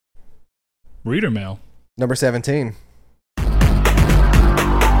Reader Mail. Number 17.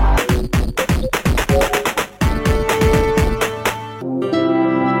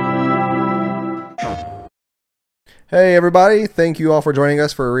 Hey everybody, thank you all for joining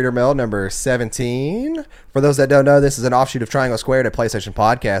us for Reader Mail number 17. For those that don't know, this is an offshoot of Triangle Squared, a PlayStation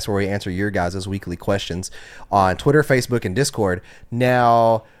podcast where we answer your guys' weekly questions on Twitter, Facebook, and Discord.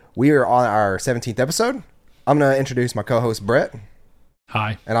 Now, we are on our 17th episode. I'm going to introduce my co-host, Brett.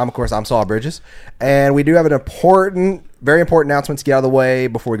 Hi. And I'm Saul Bridges. And we do have an very important announcement to get out of the way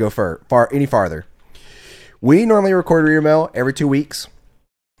before we go any farther. We normally record Reader Mail every 2 weeks.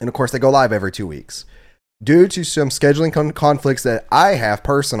 And of course, they go live every 2 weeks. Due to some scheduling conflicts that I have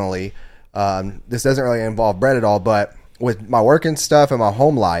personally, this doesn't really involve Brett at all, but with my work and stuff and my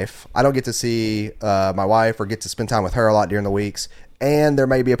home life, I don't get to see my wife or get to spend time with her a lot during the weeks. And there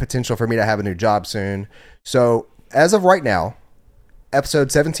may be a potential for me to have a new job soon. So as of right now,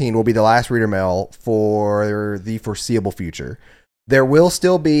 episode 17 will be the last Reader Mail for the foreseeable future. There will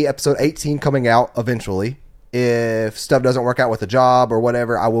still be episode 18 coming out eventually. If stuff doesn't work out with the job or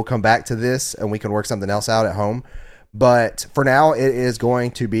whatever, I will come back to this and we can work something else out at home. But for now, it is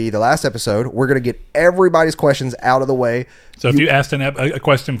going to be the last episode. We're going to get everybody's questions out of the way. So if you asked a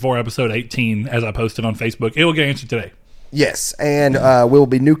question for episode 18, as I posted on Facebook, it will get answered today. Yes, and we'll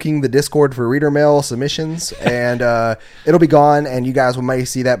be nuking the Discord for Reader Mail submissions, and it'll be gone, and you guys may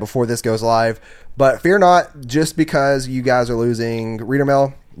see that before this goes live. But fear not, just because you guys are losing Reader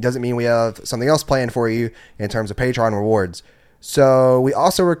Mail doesn't mean we have something else planned for you in terms of Patreon rewards. So we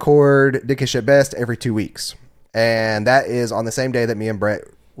also record Dickish at Best every 2 weeks, and that is on the same day that me and Brett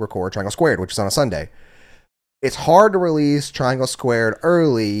record Triangle Squared, which is on a Sunday. It's hard to release Triangle Squared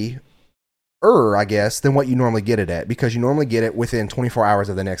early, I guess, than what you normally get it at, because you normally get it within 24 hours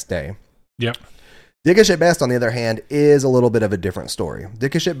of the next day. Yep. Dickish at Best, on the other hand, is a little bit of a different story.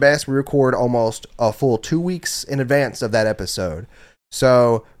 Dickish at Best, we record almost a full 2 weeks in advance of that episode.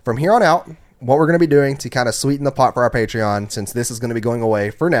 So from here on out, what we're going to be doing to kind of sweeten the pot for our Patreon, since this is going to be going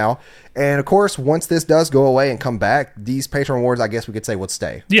away for now, and of course, once this does go away and come back, these Patreon rewards, I guess we could say, would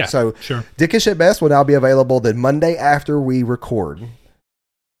stay. Yeah, so sure. Dickish at Best will now be available the Monday after we record.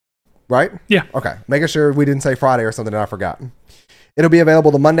 Right? Yeah. Okay. Making sure we didn't say Friday or something that I forgot. It'll be available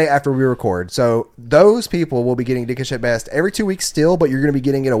the Monday after we record. So those people will be getting Dickish at Best every 2 weeks still, but you're going to be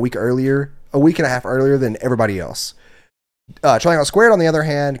getting it a week and a half earlier than everybody else. Triangle Squared, on the other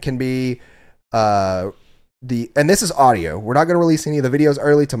hand, can be and this is audio. We're not going to release any of the videos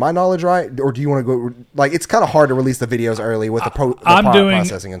early, to my knowledge, right? Or do you want to go? It's kind of hard to release the videos early with the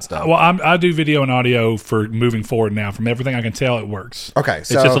processing and stuff. Well, I do video and audio for moving forward now. From everything I can tell, it works. Okay,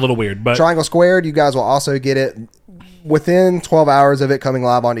 so it's just a little weird. But Triangle Squared, you guys will also get it within 12 hours of it coming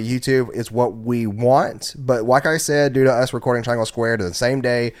live onto YouTube. Is what we want. But like I said, due to us recording Triangle Squared the same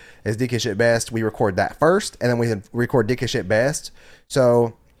day as Dickish at Best, we record that first, and then we record Dickish at Best.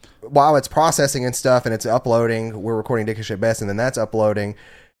 So while it's processing and stuff and it's uploading, we're recording Dickish at Best, and then that's uploading.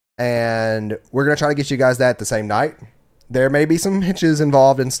 And we're going to try to get you guys that the same night. There may be some hitches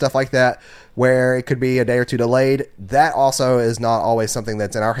involved and stuff like that, where it could be a day or two delayed. That also is not always something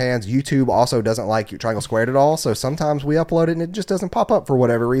that's in our hands. YouTube also doesn't like Triangle Squared at all. So sometimes we upload it and it just doesn't pop up for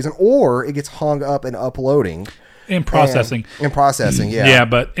whatever reason, or it gets hung up in uploading. In processing. Yeah. Yeah,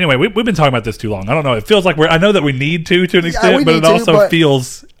 but anyway, we've been talking about this too long. I don't know. It feels like I know that we need to an extent, but it also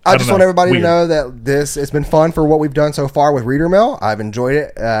feels... I just want everybody weird to know that it's been fun for what we've done so far with Reader Mail. I've enjoyed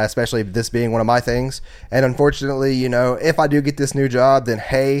it, especially this being one of my things. And unfortunately, if I do get this new job, then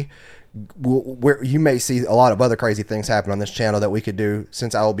hey, you may see a lot of other crazy things happen on this channel that we could do,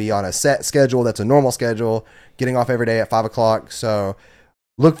 since I will be on a set schedule that's a normal schedule, getting off every day at 5 o'clock. So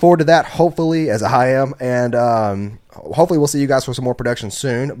look forward to that, hopefully, as I am. And hopefully we'll see you guys for some more production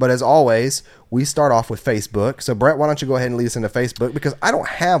soon. But as always, we start off with Facebook. So Brett, why don't you go ahead and lead us into Facebook, because I don't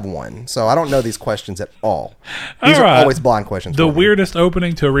have one, so I don't know these questions at all. These are always blind questions. The weirdest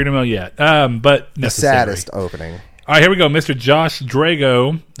opening to a Reader Mail yet, but necessary. The saddest opening. All right, here we go. Mr. Josh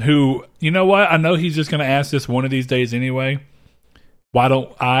Drago, who, you know what? I know he's just going to ask this one of these days anyway. Why don't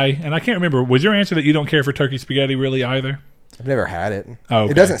I? And I can't remember. Was your answer that you don't care for turkey spaghetti really either? I've never had it. Oh,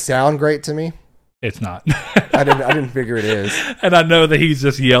 okay. It doesn't sound great to me. It's not. I didn't figure it is. And I know that he's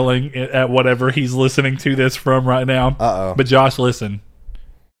just yelling at whatever he's listening to this from right now. Uh-oh. But Josh, listen.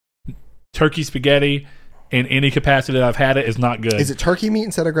 Turkey spaghetti in any capacity that I've had it is not good. Is it turkey meat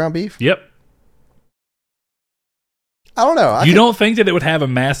instead of ground beef? Yep. I don't know. You don't think that it would have a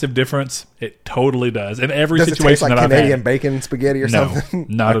massive difference? It totally does. In every does situation it taste like that Canadian I've had. bacon spaghetti or something?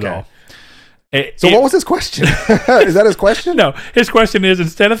 Not at all. What was his question? Is that his question? No. His question is,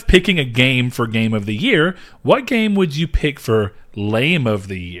 instead of picking a game for Game of the Year, what game would you pick for Lame of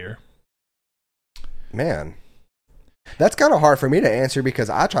the Year? Man, that's kind of hard for me to answer because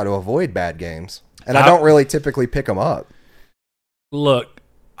I try to avoid bad games. And I don't really typically pick them up. Look,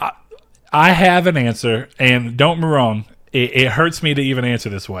 I have an answer, and don't get me wrong, it hurts me to even answer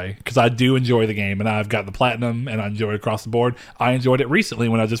this way because I do enjoy the game, and I've got the platinum, and I enjoy it across the board. I enjoyed it recently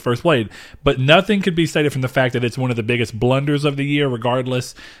when I just first played, but nothing could be stated from the fact that it's one of the biggest blunders of the year,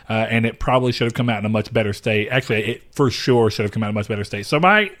 regardless, and it probably should have come out in a much better state. Actually, it for sure should have come out in a much better state. So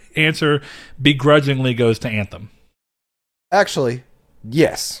my answer begrudgingly goes to Anthem. Actually,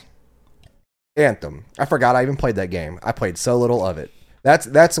 yes. Anthem. I forgot I even played that game. I played so little of it.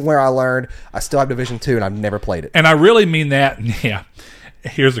 That's where I learned I still have Division 2 and I've never played it. And I really mean that. Yeah.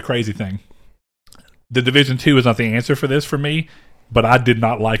 Here's the crazy thing. The Division 2 is not the answer for this for me, but I did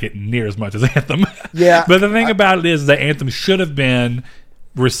not like it near as much as Anthem. Yeah. But the thing about it is that Anthem should have been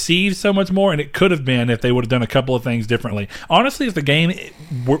received so much more, and it could have been if they would have done a couple of things differently. Honestly, if the game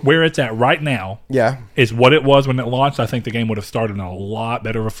where it's at right now is what it was when it launched, I think the game would have started on a lot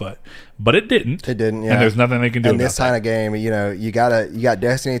better of a foot. But it didn't. It didn't, yeah. And there's nothing they can do about that. And this kind of game, you got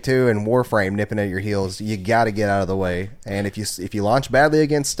Destiny 2 and Warframe nipping at your heels. You got to get out of the way. And if you launch badly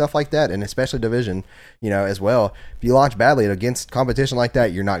against stuff like that, and especially Division, as well, if you launch badly against competition like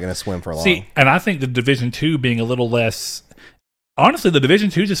that, you're not going to swim for long. See, and I think the Division 2 being a little less... Honestly, the Division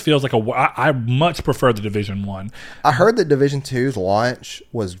 2 just feels like I much prefer the Division 1. I heard that Division 2's launch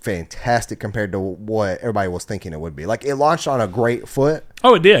was fantastic compared to what everybody was thinking it would be. Like, it launched on a great foot.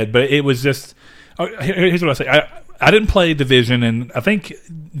 Oh, it did, but it was just... here's what I say. I didn't play Division, and I think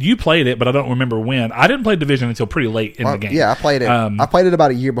you played it, but I don't remember when. I didn't play Division until pretty late in the game. Yeah, I played it. I played it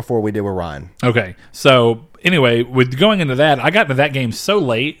about a year before we did with Ryan. Okay, so anyway, with going into that, I got into that game so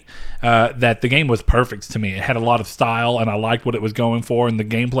late that the game was perfect to me. It had a lot of style, and I liked what it was going for, and the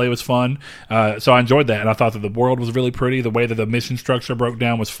gameplay was fun. So I enjoyed that, and I thought that the world was really pretty. The way that the mission structure broke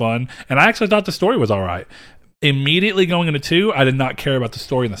down was fun, and I actually thought the story was all right. Immediately going into 2, I did not care about the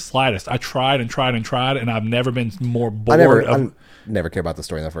story in the slightest. I tried and tried and tried, and I've never been more bored. I never cared about the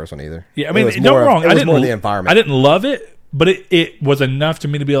story in the first one either. Yeah, I mean, don't get me wrong. It was more the environment. I didn't love it, but it was enough to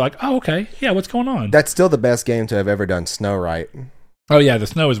me to be like, oh, okay, yeah, what's going on? That's still the best game to have ever done snow right. Oh, yeah, the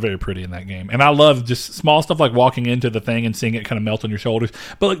snow is very pretty in that game. And I love just small stuff like walking into the thing and seeing it kind of melt on your shoulders.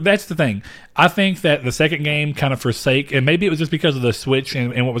 But look, that's the thing. I think that the second game kind of forsake, and maybe it was just because of the Switch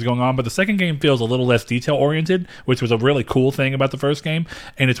and what was going on, but the second game feels a little less detail-oriented, which was a really cool thing about the first game.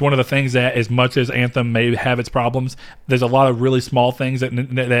 And it's one of the things that, as much as Anthem may have its problems, there's a lot of really small things that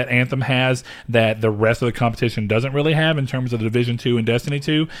Anthem has that the rest of the competition doesn't really have in terms of the Division 2 and Destiny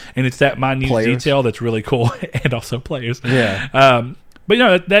 2. And it's that minute detail that's really cool, and also players. Yeah.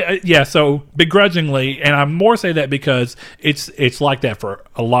 But so begrudgingly, and I more say that because it's like that for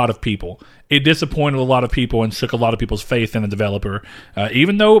a lot of people. It disappointed a lot of people and shook a lot of people's faith in the developer.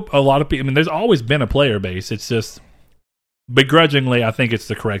 Even though a lot of people, I mean, there's always been a player base. It's just begrudgingly, I think it's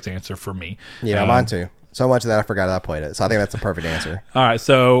the correct answer for me. Yeah, mine too. So much that I forgot that I played it. So I think that's the perfect answer. All right,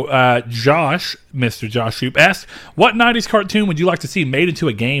 so Mr. Josh Shoop asked, what 90s cartoon would you like to see made into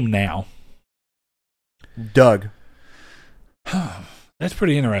a game now? Doug. That's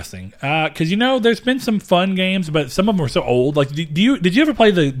pretty interesting. Because, there's been some fun games, but some of them are so old. Like, did you ever play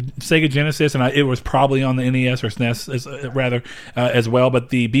the Sega Genesis? And it was probably on the NES or SNES, as well, but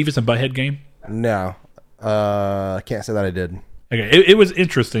the Beavis and Butthead game? No. I can't say that I did. Okay, it was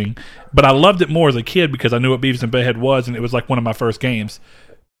interesting, but I loved it more as a kid because I knew what Beavis and Butthead was, and it was like one of my first games.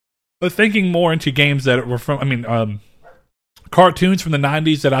 But thinking more into games that were cartoons from the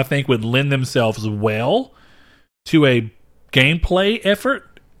 90s that I think would lend themselves well to a gameplay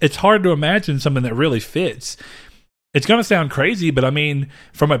effort, it's hard to imagine something that really fits. It's going to sound crazy, but I mean,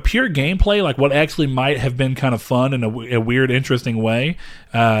 from a pure gameplay, like what actually might have been kind of fun in a weird, interesting way,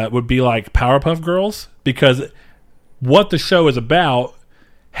 would be like Powerpuff Girls, because what the show is about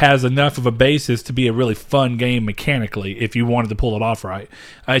has enough of a basis to be a really fun game mechanically if you wanted to pull it off right.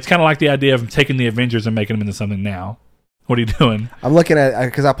 It's kind of like the idea of taking the Avengers and making them into something now. What are you doing? I'm looking at,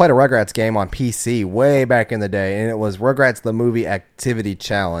 because I played a Rugrats game on PC way back in the day, and it was Rugrats the Movie Activity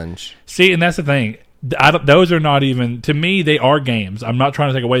Challenge. See, and that's the thing. Those are not even, to me, they are games. I'm not trying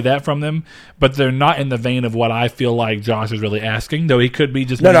to take away that from them, but they're not in the vein of what I feel like Josh is really asking, though he could be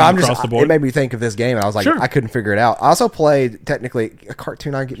just across the board. It made me think of this game, and I was like, sure. I couldn't figure it out. I also played, technically, a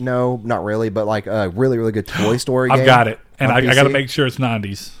cartoon, no, not really, but like a really, really good Toy Story game. I've got it, and I got to make sure it's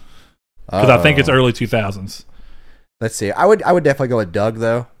 90s, because I think it's early 2000s. Let's see. I would definitely go with Doug,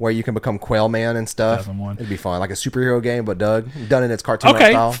 though, where you can become Quail Man and stuff. It'd be fun. Like a superhero game, but Doug, done in its cartoon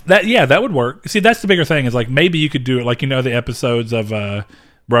style. That would work. See, that's the bigger thing, is like maybe you could do it like, the episodes of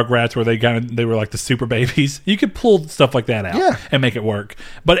Rugrats, where they were like the super babies. You could pull stuff like that out Yeah. and make it work.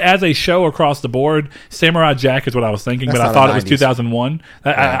 But as a show across the board, Samurai Jack is what I was thinking. That's but I not thought a it was 90s. 2001.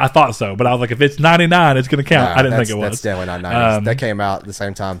 I thought so, but I was like, if it's 99, it's going to count. Nah, I didn't think that's- it That's was. definitely not 90s. That came out at the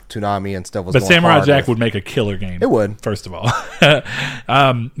same time Toonami and stuff was But going Samurai hard Jack with- would make a killer game. It would. First of all,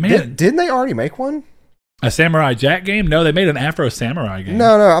 man, Didn't they already make one? a Samurai Jack game? No, they made an Afro Samurai game.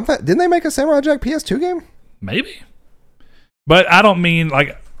 No. Didn't they make a Samurai Jack PS2 game? Maybe. But I don't mean,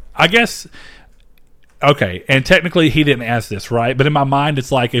 like, I guess, okay, and technically he didn't ask this, right? But in my mind,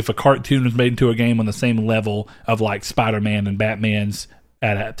 it's like if a cartoon was made into a game on the same level of, like, Spider-Man and Batman's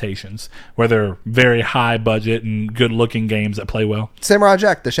adaptations, where they're very high budget and good-looking games that play well. Samurai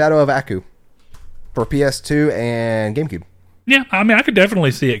Jack: The Shadow of Aku for PS2 and GameCube. Yeah, I mean, I could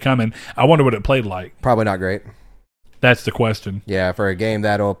definitely see it coming. I wonder what it played like. Probably not great. That's the question. Yeah, for a game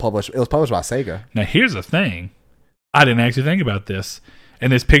it was published by Sega. Now, here's the thing. I didn't actually think about this,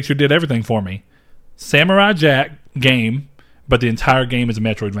 and this picture did everything for me. Samurai Jack game, but the entire game is a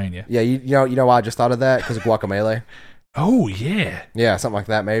Metroidvania. Yeah, you know why I just thought of that? Because of Guacamelee. Oh, yeah. Yeah, something like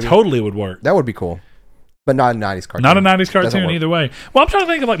that maybe. Totally would work. That would be cool. But not a 90s cartoon. Not a 90s Doesn't cartoon work. either way. Well, I'm trying to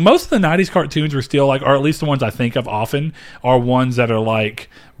think of, like, most of the 90s cartoons are still, like, or at least the ones I think of often, are ones that are, like,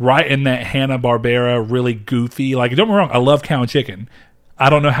 right in that Hanna-Barbera, really goofy. Like, don't get me wrong, I love Cow and Chicken. I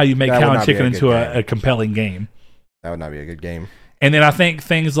don't know how you make That would Cow and not be a Chicken good into game. a compelling game. That would not be a good game. And then I think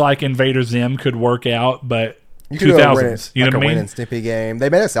things like Invader Zim could work out, but You could do a Ren- 2000s. You know like what I a Ren mean? and Stimpy game. They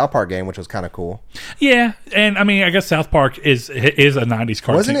made a South Park game, which was kind of cool. Yeah, and I mean, I guess South Park is a 90s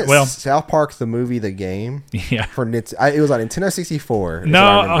cartoon. Wasn't it Well, South Park the movie, the game? yeah. For it was on Nintendo 64. is No, what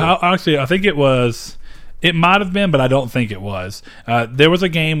I remember. actually, I think it was. It might have been, but I don't think it was. There was a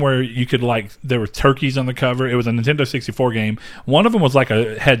game where you could, like, there were turkeys on the cover. It was a Nintendo 64 game. One of them was like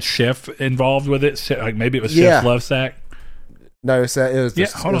had Chef involved with it. Like maybe it was Yeah. Chef's Love Sack. No, it was Yeah,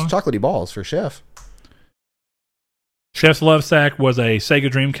 hold on. chocolatey balls for Chef. Chef's Love Sack was a Sega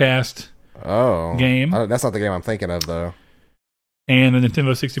Dreamcast Oh, game That's not the game I'm thinking of, though. and a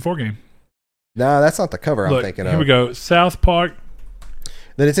Nintendo 64 game. No, that's not the cover I'm Look, thinking here of. we go. South Park.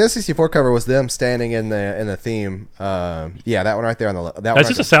 The Nintendo 64 cover was them standing in the theme. Yeah, that one right there on the that one. That's right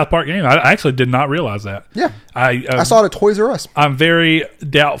just a South Park game. I actually did not realize that. there. Yeah, I I saw it at Toys R Us. I'm very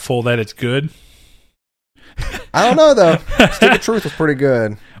doubtful that it's good. I don't know though. Stick of Truth was pretty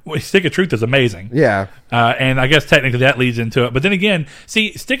good. Well, Stick of Truth is amazing. Yeah, And I guess technically that leads into it. But then again,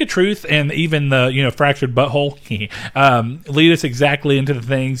 see, Stick of Truth and even the Fractured Butthole lead us exactly into the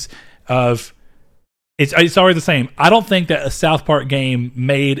things of it's always the same. I don't think that a South Park game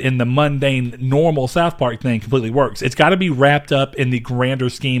made in the mundane, normal South Park thing completely works. It's got to be wrapped up in the grander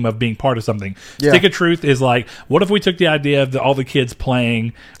scheme of being part of something. Yeah. Stick of Truth is like, what if we took the idea of all the kids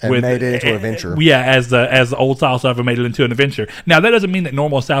playing And made it into an adventure. Yeah, as the old style stuff and made it into an adventure. Now that doesn't mean that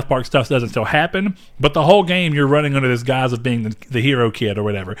normal South Park stuff doesn't still happen, but the whole game you're running under this guise of being the hero kid or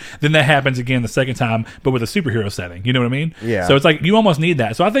whatever. Then that happens again the second time, but with a superhero setting. You know what I mean? Yeah. So it's like you almost need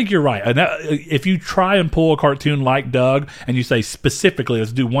that. So I think you're right. And if you try and pull a cartoon like Doug and you say specifically,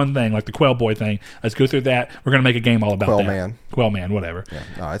 let's do one thing like the Quail Boy thing. Let's go through that. We're gonna make a game all about Quail that. Man. Quail Man, whatever. yeah.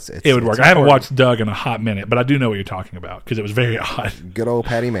 No, it's It would work. it's I haven't important. watched Doug in a hot minute, but I do know what you're talking about because it was very odd. Good old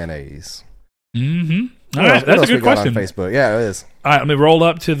Patty Mayonnaise. Mm-hmm. All What right, else- what that's a else we good got on question. Facebook. Yeah, it is. All right, let me roll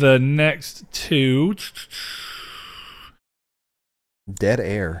up to the next two. Dead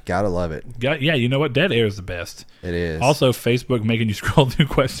Air. Gotta love it. Yeah, you know what? Dead Air is the best. It is. Also, Facebook making you scroll through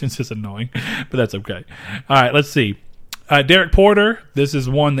questions is annoying, but that's okay. All right, let's see. Derek Porter, this is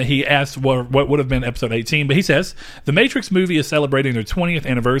one that he asked what would have been episode 18, but he says, The Matrix movie is celebrating their 20th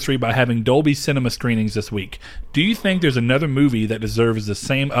anniversary by having Dolby Cinema screenings this week. Do you think there's another movie that deserves the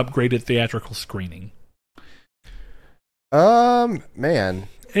same upgraded theatrical screening? Man,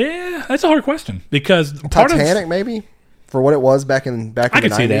 Yeah, that's a hard question because part Titanic of, maybe for what it was back in I the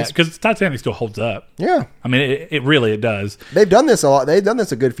could see 90s. that because Titanic still holds up. Yeah, I mean, it really does. they've done this a lot. They've done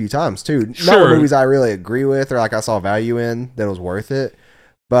this a good few times too. Not Sure. with movies I really agree with or like I saw value in that was worth it.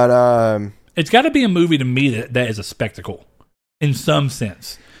 But It's got to be a movie to me that is a spectacle in some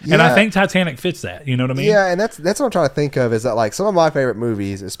sense. And I Yeah. think Titanic fits that. You know what I mean? yeah, and that's what I'm trying to think of is that like some of my favorite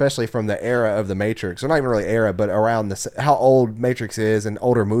movies, especially from the era of the Matrix, or not even really era, but around how old Matrix is and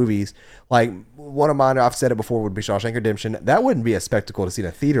older movies. Like one of mine, I've said it before, would be Shawshank Redemption. That wouldn't be a spectacle to see in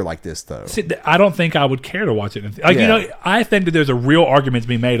a theater like this, though. See, I don't think I would care to watch it. Like, Yeah. I think that there's a real argument to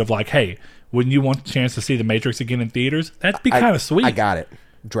be made of like, hey, wouldn't you want the chance to see The Matrix again in theaters? That'd be kind of sweet. I got it.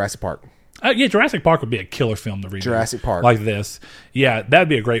 Jurassic Park. Yeah, Jurassic Park would be a killer film to read. Jurassic Park. Like this. Yeah, that'd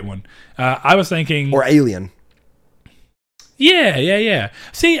be a great one. I was thinking... Or Alien. Yeah.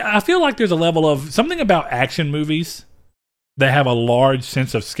 See, I feel like there's a level of... Something about action movies that have a large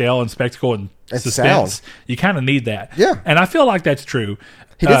sense of scale and spectacle and suspense, sound. you kind of need that. Yeah. And I feel like that's true.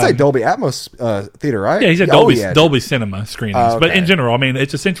 He did say Dolby Atmos theater, right? Yeah, he said Dolby Cinema screenings. Oh, okay. But in general, I mean,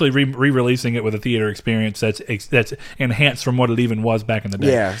 it's essentially re-releasing it with a theater experience that's enhanced from what it even was back in the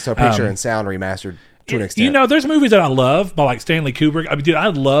day. Yeah, so picture and sound remastered to an extent. You know, there's movies that I love by like Stanley Kubrick. I mean, dude,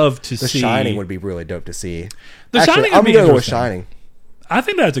 I'd love to see. The Shining would be really dope to see. The Shining I'm would be going to go with interesting. Shining. I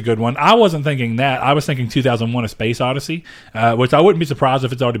think that's a good one. I wasn't thinking that. I was thinking 2001: A Space Odyssey, which I wouldn't be surprised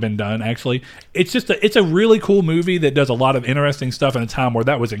if it's already been done. Actually, it's just it's a really cool movie that does a lot of interesting stuff in a time where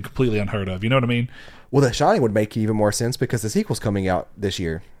that was completely unheard of. You know what I mean? Well, The Shining would make even more sense because the sequel's coming out this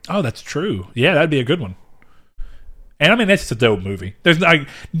year. Oh, that's true. Yeah, that'd be a good one. And I mean, that's just a dope movie. There's like,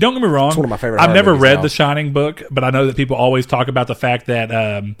 don't get me wrong. It's one of my favorite I've horror never movies read now. The Shining book, but I know that people always talk about the fact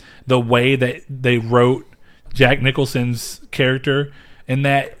that the way that they wrote Jack Nicholson's character in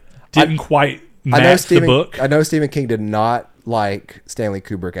that didn't quite match the book. I know Stephen King did not like Stanley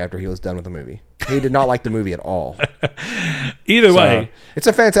Kubrick after he was done with the movie. He did not like the movie at all. Either way, it's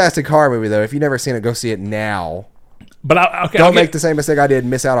a fantastic horror movie, though. If you've never seen it, go see it now. but Don't make the same mistake I did and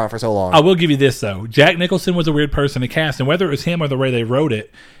miss out on it for so long. I will give you this though. Jack Nicholson was a weird person to cast, and whether it was him or the way they wrote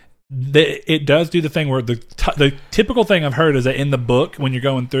it, it does do the thing where the typical thing I've heard is that in the book, when you're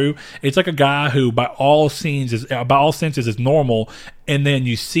going through, it's like a guy who by all senses is normal, and then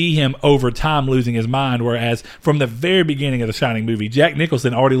you see him over time losing his mind. Whereas from the very beginning of the Shining movie, Jack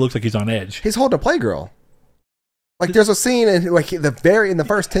Nicholson already looks like he's on edge. He's holding a Playgirl. Like there's a scene in like in the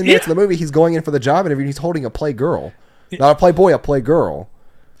first 10 minutes of the movie, he's going in for the job interview and he's holding a Playgirl. Not a Playboy, a Playgirl.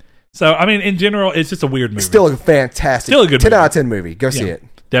 So I mean, in general, it's just a weird movie. Still a fantastic, Still a good 10 movie. out of 10 movie. Go see it.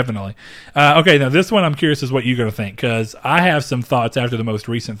 Definitely. Okay, now this one I'm curious is what you're going to think, because I have some thoughts after the most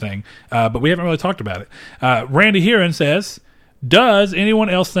recent thing, but we haven't really talked about it. Randy Heron says, does anyone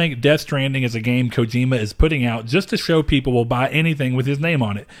else think Death Stranding is a game Kojima is putting out just to show people will buy anything with his name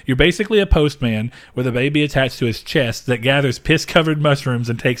on it? You're basically a postman with a baby attached to his chest that gathers piss-covered mushrooms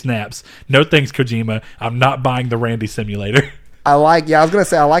and takes naps. No thanks, Kojima. I'm not buying the Randy simulator. I was going to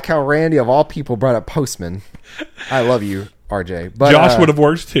say, I like how Randy, of all people, brought up Postman. I love you, RJ. But Josh would have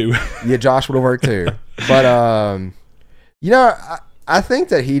worked too. Yeah, Josh would have worked too. But, I think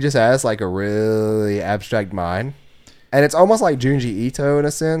that he just has like a really abstract mind. And it's almost like Junji Ito in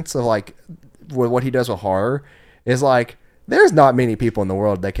a sense of like what he does with horror is like there's not many people in the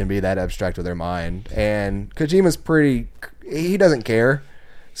world that can be that abstract with their mind. And Kojima's he doesn't care.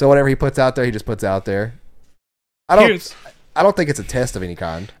 So whatever he puts out there, he just puts out there. I don't think it's a test of any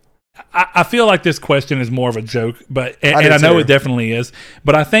kind. I feel like this question is more of a joke, but and I do I know too. it definitely is.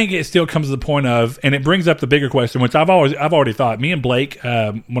 But I think it still comes to the point of, and it brings up the bigger question, which I've already thought. Me and Blake,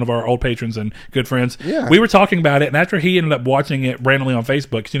 one of our old patrons and good friends, Yeah. we were talking about it, and after he ended up watching it randomly on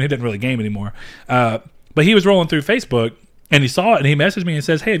Facebook, because he didn't really game anymore, but he was rolling through Facebook. And he saw it, and he messaged me and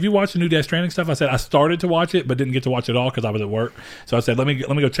says, "Hey, have you watched the new Death Stranding stuff?" I said, "I started to watch it, but didn't get to watch it all because I was at work." So I said, "Let me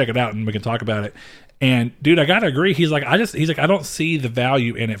go check it out, and we can talk about it." And dude, I gotta agree. He's like, I don't see the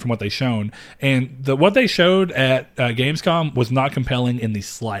value in it from what they shown, and what they showed at Gamescom was not compelling in the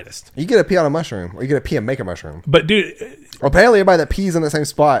slightest. You get a pee on a mushroom, or you get a pee and make a mushroom. But dude, Apparently, everybody that pees in the same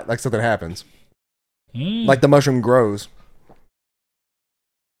spot, like something happens, like the mushroom grows.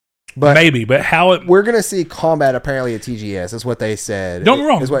 But maybe, but how it? we're gonna see combat apparently at TGS. Is what they said. Don't get me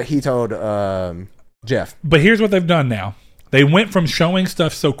wrong. Is what he told Jeff. But here's what they've done now. They went from showing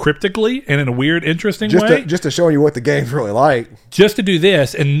stuff so cryptically and in a weird, interesting way, Just to show you what the game's really like. just to do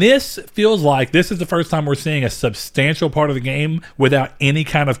this. And this feels like this is the first time we're seeing a substantial part of the game without any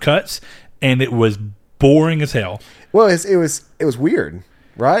kind of cuts, and it was boring as hell. Well, it was weird,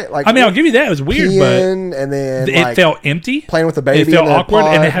 right? Like I mean, I'll give you that. It was weird, peeing, and then but it like, felt empty. playing with the baby. It felt in the awkward,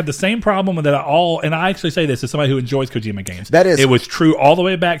 and pod. it had the same problem that and I actually say this as somebody who enjoys Kojima games. That is- it was true all the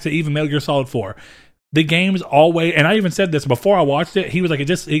way back to even Metal Gear Solid 4. The game's always, and I even said this before I watched it. He was like, it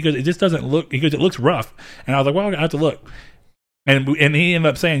just doesn't look. He goes, it looks rough, and I was like, well, I have to look. And he ended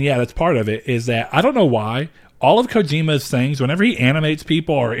up saying, yeah, that's part of it. Is that I don't know why. All of Kojima's things, whenever he animates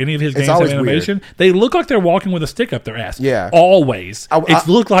people or any of his games have always animation, they look like they're walking with a stick up their ass. Yeah. Always. It's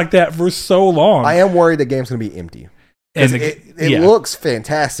looked like that for so long. I am worried the game's going to be empty. And It looks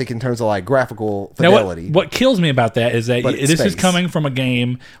fantastic in terms of like graphical Now, fidelity. what kills me about that is that But it's this is space. coming from a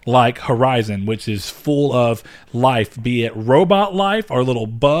game like Horizon, which is full of life, be it robot life or little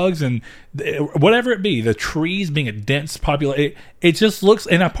bugs and whatever it be. The trees being a dense population, it just looks.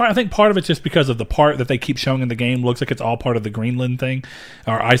 And I think part of it's just because of the part that they keep showing in the game looks like it's all part of the Greenland thing,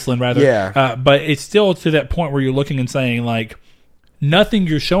 or Iceland rather. Yeah. But it's still to that point where you're looking and saying like, nothing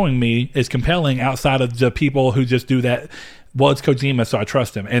you're showing me is compelling outside of the people who just do that. Well, it's Kojima, so I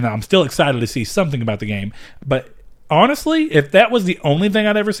trust him. And I'm still excited to see something about the game. But honestly, if that was the only thing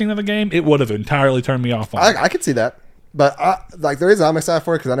I'd ever seen in the game, it would have entirely turned me off on it. I could see that, but like the reason I'm excited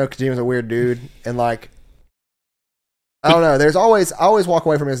for it because I know Kojima's a weird dude, and like I don't know. I always walk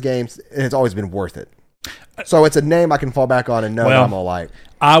away from his games, and it's always been worth it. So it's a name I can fall back on and know that I'm gonna like.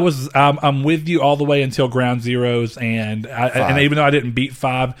 I'm with you all the way until Ground Zeroes, and even though I didn't beat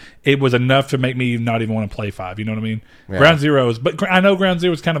 5, it was enough to make me not even want to play 5. You know what I mean? Yeah. Ground Zeroes, but I know Ground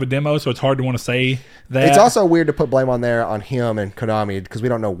Zero is kind of a demo, so it's hard to want to say that. It's also weird to put blame on him and Konami because we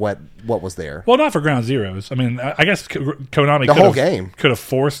don't know what was there. Well, not for Ground Zeroes. I mean, I guess Konami could have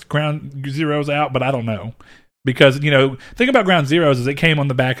forced Ground Zeroes out, but I don't know. Because, think about Ground Zeroes is it came on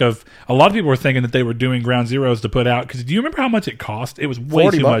the back of, a lot of people were thinking that they were doing Ground Zeroes to put out, because do you remember how much it cost? It was way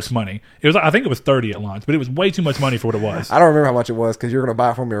too much money. I think it was 30 at launch, but it was way too much money for what it was. I don't remember how much it was, because you're going to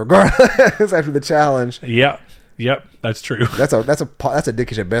buy it from me regardless after the challenge. Yep, that's true. That's a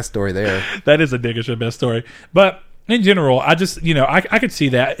Dickish at Best story there. That is a Dickish at Best story. But in general, I just, I could see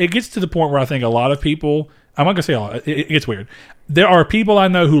that. It gets to the point where I think a lot of people, I'm not going to say a lot, it gets weird. There are people I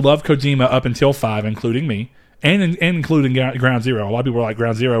know who love Kojima up until 5, including me. And including Ground Zero. A lot of people were like,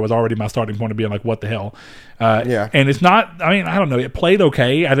 Ground Zero was already my starting point of being like, what the hell? And it's not, I don't know. It played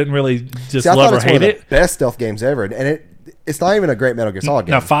okay. I didn't really just love or hate it. Best stealth games ever. And it's not even a great Metal Gear Solid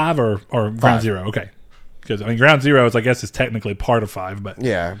game. Now, 5 or Ground Zero? Okay. Because, Ground Zero is, I guess, is technically part of 5. But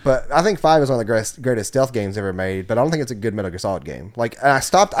yeah, but I think 5 is one of the greatest stealth games ever made, but I don't think it's a good Metal Gear Solid game. Like, and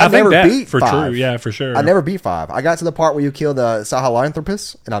I never beat 5. True, yeah, for sure. I never beat 5. I got to the part where you kill the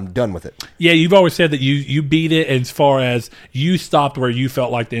Sahelanthropus, and I'm done with it. Yeah, you've always said that you beat it as far as you stopped where you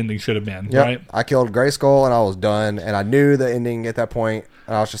felt like the ending should have been, right? I killed Gray Skull, and I was done, and I knew the ending at that point,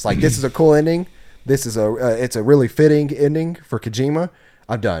 and I was just like, this is a cool ending. This is it's a really fitting ending for Kojima.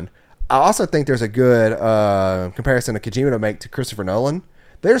 I'm done. I also think there's a good comparison of Kojima to make to Christopher Nolan.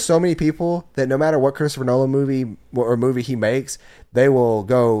 There's so many people that no matter what Christopher Nolan movie he makes, they will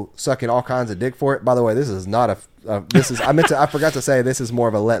go sucking all kinds of dick for it. By the way, this is not I forgot to say this is more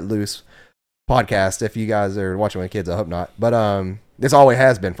of a let loose podcast. If you guys are watching with kids, I hope not. But this always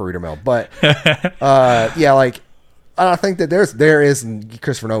has been for Reader Mail. But I think that there is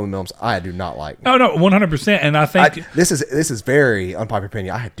Christopher Nolan films I do not like. Oh no, 100%. And I think this is very unpopular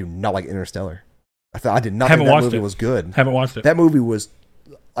opinion. I do not like Interstellar. I did not think that movie was good. Haven't watched it. That movie was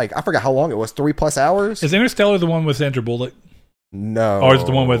like, I forgot how long it was. 3+ hours. Is Interstellar the one with Sandra Bullock? No. Or is it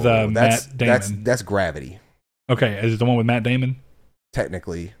the one with Matt Damon? That's Gravity. Okay, is it the one with Matt Damon?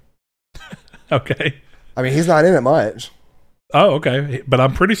 Technically. Okay. I mean, he's not in it much. Oh, okay. But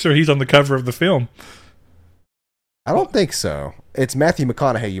I'm pretty sure he's on the cover of the film. I don't think so. It's Matthew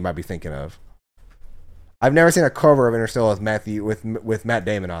McConaughey you might be thinking of. I've never seen a cover of Interstellar with Matt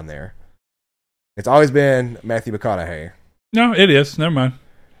Damon on there. It's always been Matthew McConaughey. No, it is. Never mind.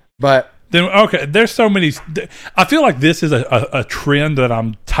 But then, okay, there's so many. I feel like this is a trend that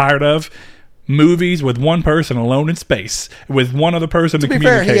I'm tired of. Movies with one person alone in space with one other person to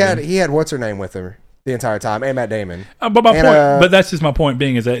communicate. Fair, he had what's her name with her the entire time, and Matt Damon. But that's just my point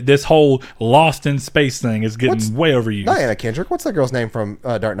being is that this whole Lost in Space thing is getting way overused. Not Anna Kendrick. What's that girl's name from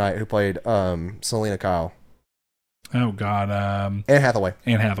Dark Knight who played Selena Kyle? Oh God, Anne Hathaway.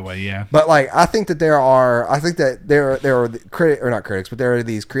 Anne Hathaway, yeah. But like, I think that there are not critics, but there are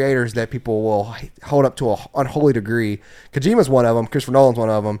these creators that people will hold up to an unholy degree. Kojima's one of them. Christopher Nolan's one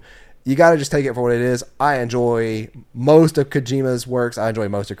of them. You got to just take it for what it is. I enjoy most of Kojima's works. I enjoy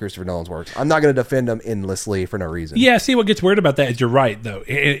most of Christopher Nolan's works. I'm not going to defend them endlessly for no reason. Yeah, see, what gets weird about that is you're right, though.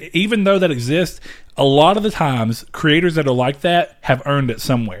 Even though that exists, a lot of the times, creators that are like that have earned it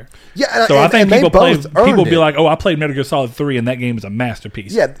somewhere. Yeah, so I think people be like, "Oh, I played Metal Gear Solid 3, and that game is a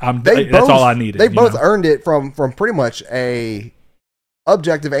masterpiece." Yeah, that's all I needed. They both earned it from pretty much a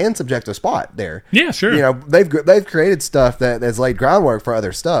objective and subjective spot there. Yeah, sure. You know, they've created stuff that's laid groundwork for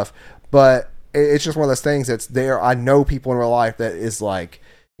other stuff, but it's just one of those things that's there. I know people in real life that is like,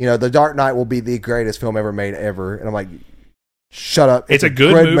 The Dark Knight will be the greatest film ever made ever, and I'm like, shut up. It's a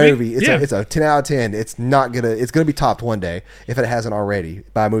good movie. It's a 10 out of 10. It's gonna be topped one day if it hasn't already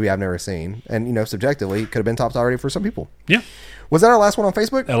by a movie I've never seen. And subjectively, it could have been topped already for some people. Yeah. Was that our last one on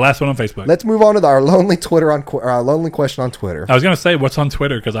Facebook? The last one on Facebook. Let's move on to our lonely question on Twitter. I was gonna say what's on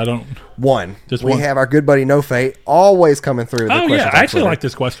Twitter because I don't. We have our good buddy No Fate always coming through. Oh yeah, I actually like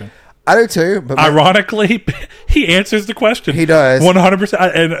this question. I do too. But ironically, he answers the question. He does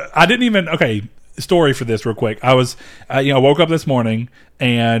 100%. And I didn't even. Okay, story for this real quick. I was, woke up this morning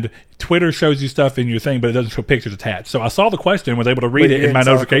and Twitter shows you stuff in your thing, but it doesn't show pictures attached. So I saw the question, was able to read it in my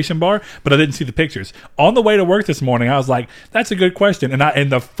notification bar, but I didn't see the pictures. On the way to work this morning, I was like, "That's a good question."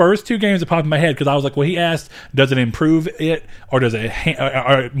 And the first two games that popped in my head because I was like, "Well, he asked, does it improve it, or does it,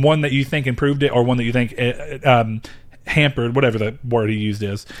 or one that you think improved it, or one that you think hampered, whatever the word he used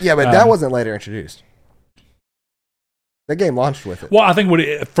is. Yeah, but that wasn't later introduced. The game launched with it. Well, I think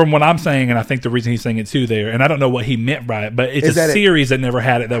from what I'm saying, and I think the reason he's saying it too there, and I don't know what he meant by it, but it's a series that never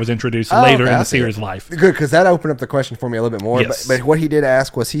had it that was introduced later in the series' life. Good, because that opened up the question for me a little bit more. Yes. But what he did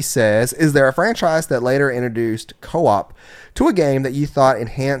ask was, he says, is there a franchise that later introduced co-op to a game that you thought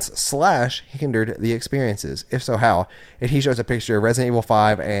enhanced/hindered the experiences? If so, how? And he shows a picture of Resident Evil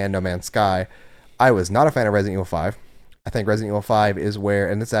 5 and No Man's Sky. I was not a fan of Resident Evil 5. I think Resident Evil 5 is where,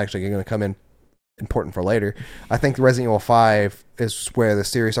 and it's actually going to come in important for later, I think Resident Evil 5 is where the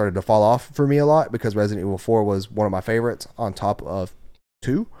series started to fall off for me a lot, because Resident Evil 4 was one of my favorites on top of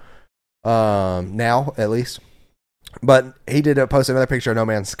 2, now at least. But he did post another picture of No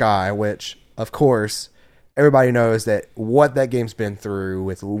Man's Sky, which of course everybody knows that what that game's been through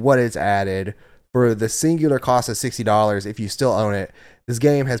with what it's added for the singular cost of $60. If you still own it, this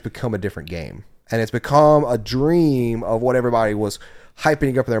game has become a different game, and it's become a dream of what everybody was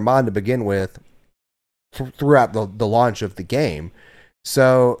hyping up in their mind to begin with throughout the launch of the game.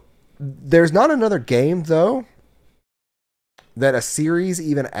 So there's not another game though that a series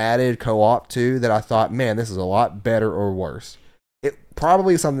even added co-op to that I thought, man, this is a lot better or worse. It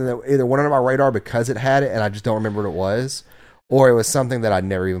probably is something that either went under my radar because it had it and I just don't remember what it was, or it was something that I'd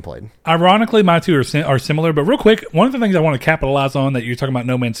never even played. Ironically, my two are similar, but real quick, one of the things I want to capitalize on that you're talking about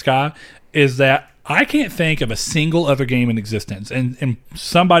No Man's Sky is that I can't think of a single other game in existence, and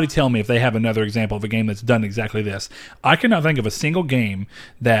somebody tell me if they have another example of a game that's done exactly this. I cannot think of a single game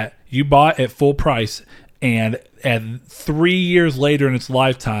that you bought at full price, and at 3 years later in its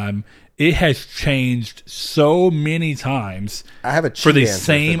lifetime, it has changed so many times I have a for the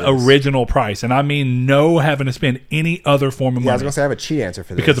same original price. And I mean no having to spend any other form of money. I was going to say I have a cheat answer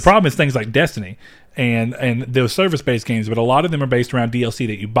for this. Because the problem is things like Destiny and those service-based games, but a lot of them are based around DLC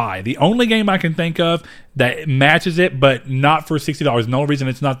that you buy. The only game I can think of that matches it, but not for $60, and the only reason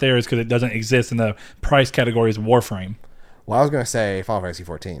it's not there is because it doesn't exist in the price category is Warframe. Well, I was going to say Final Fantasy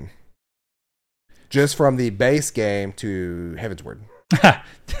 14. Just from the base game to Heavensward.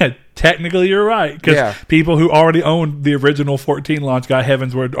 Technically, you're right, because people who already owned the original 14 launch got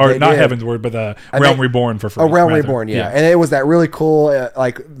Heavensward, or not Heavensward, but Realm Reborn for free. Oh, Realm Reborn, yeah. And it was that really cool,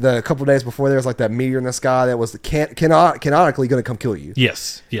 like the couple of days before there was like that meteor in the sky that was canonically going to come kill you.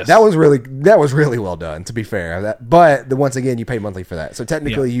 Yes. That was really well done, to be fair. But once again, you pay monthly for that, so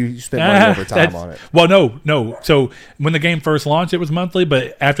technically you spent money over time on it. Well, no. So when the game first launched, it was monthly,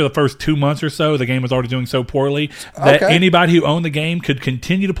 but after the first 2 months or so, the game was already doing so poorly that anybody who owned the game could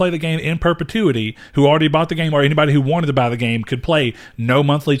continue to play the game in perpetuity, who already bought the game, or anybody who wanted to buy the game could play no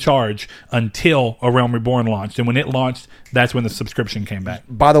monthly charge until A Realm Reborn launched. And when it launched, that's when the subscription came back.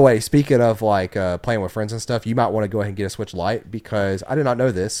 By the way, speaking of like playing with friends and stuff, you might want to go ahead and get a Switch Lite, because I did not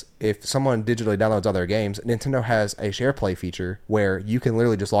know this. If someone digitally downloads other games, Nintendo has a share play feature where you can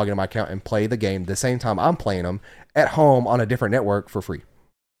literally just log into my account and play the game the same time I'm playing them at home on a different network for free.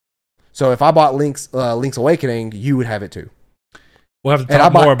 So if I bought Link's Awakening, you would have it too. We'll have to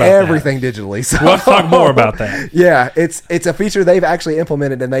talk more about everything digitally. So. We'll have to talk more about that. Yeah, it's a feature they've actually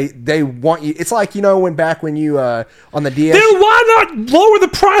implemented, and they want you. It's like, when you on the DS. Then why not lower the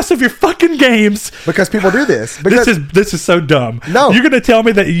price of your fucking games? Because people do this. Because this is so dumb. No, you're going to tell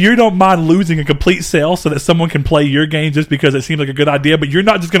me that you don't mind losing a complete sale so that someone can play your game just because it seems like a good idea, but you're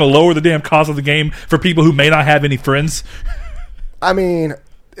not just going to lower the damn cost of the game for people who may not have any friends. I mean,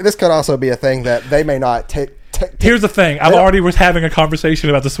 this could also be a thing that they may not take. Here's the thing. I already was having a conversation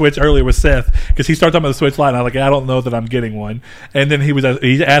about the Switch earlier with Seth, because he started talking about the Switch Lite, and I was like, I don't know that I'm getting one. And then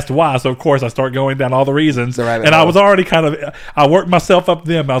he asked why, so of course I start going down all the reasons. I was already I worked myself up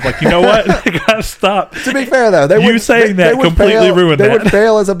them. I was like, you know what? I gotta stop. To be fair though, they would completely ruined that. They would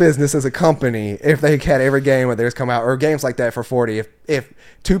fail as a business, as a company, if they had every game that there's come out, or games like that for $40. If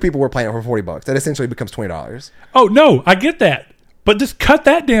two people were playing it for $40, that essentially becomes $20. Oh no, I get that. But just cut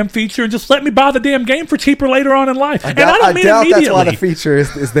that damn feature and just let me buy the damn game for cheaper later on in life. I doubt that's why the feature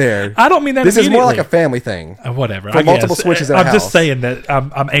is there. I don't mean that. This is more like a family thing. Whatever. For multiple Switches in a house. I'm just saying that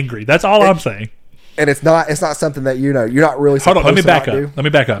I'm angry. That's all I'm saying. And it's not something that you're not really supposed to do. Let me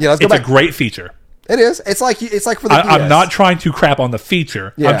back up. Yeah, let's go back. It's a great feature. It is. It's like for the DS. I'm not trying to crap on the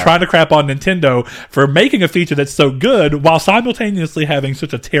feature. Yeah. I'm trying to crap on Nintendo for making a feature that's so good while simultaneously having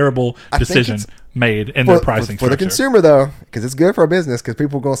such a terrible decision made in their pricing for the consumer, though, because it's good for a business, because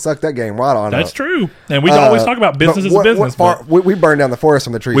people are going to suck that game right on. That's true, and we always talk about business as a business. We burned down the forest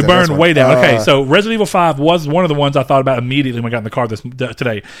from the trees. We burned way down. Okay, so Resident Evil 5 was one of the ones I thought about immediately when I got in the car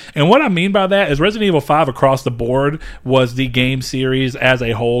today. And what I mean by that is Resident Evil 5 across the board was the game series as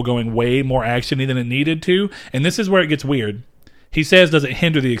a whole going way more actiony than it needed to. And this is where it gets weird. He says, does it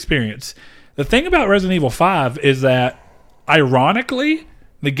hinder the experience? The thing about Resident Evil 5 is that, ironically,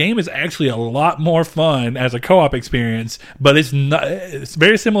 the game is actually a lot more fun as a co-op experience, but it's not. It's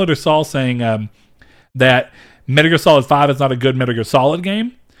very similar to Saul saying that Metal Gear Solid 5 is not a good Metal Gear Solid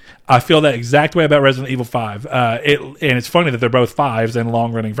game. I feel that exact way about Resident Evil 5. And it's funny that they're both 5s and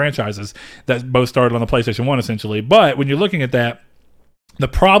long-running franchises that both started on the PlayStation 1, essentially. But when you're looking at that, the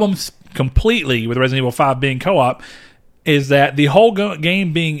problem completely with Resident Evil 5 being co-op is that the whole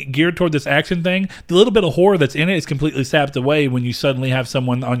game being geared toward this action thing, the little bit of horror that's in it is completely sapped away when you suddenly have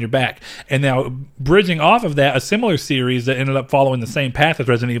someone on your back. And now, bridging off of that, a similar series that ended up following the same path as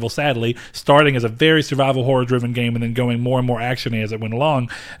Resident Evil, sadly, starting as a very survival horror-driven game and then going more and more action-y as it went along.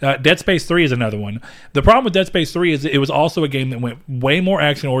 Dead Space 3 is another one. The problem with Dead Space 3 is it was also a game that went way more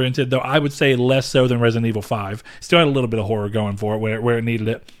action-oriented, though I would say less so than Resident Evil 5. Still had a little bit of horror going for it where it needed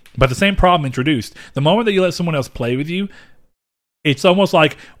it. But the same problem introduced. The moment that you let someone else play with you, it's almost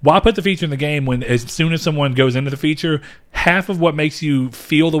like, why put the feature in the game when as soon as someone goes into the feature, half of what makes you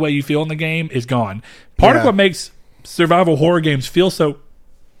feel the way you feel in the game is gone. Part of what makes survival horror games feel so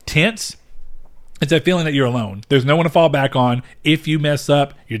tense is that feeling that you're alone. There's no one to fall back on. If you mess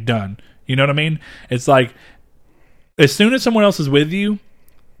up, you're done. You know what I mean? It's like, as soon as someone else is with you,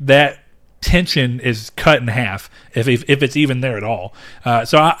 that tension is cut in half if it's even there at all.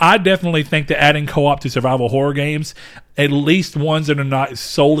 So I definitely think that adding co-op to survival horror games, at least ones that are not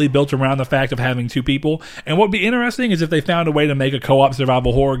solely built around the fact of having two people. And what would be interesting is if they found a way to make a co-op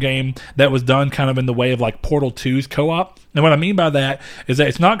survival horror game that was done kind of in the way of like Portal 2's co-op. And what I mean by that is that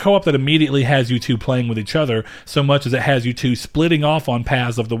it's not co-op that immediately has you two playing with each other so much as it has you two splitting off on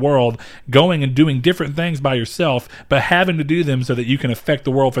paths of the world, going and doing different things by yourself, but having to do them so that you can affect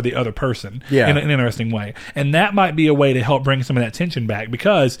the world for the other person in an interesting way. And that might be a way to help bring some of that tension back,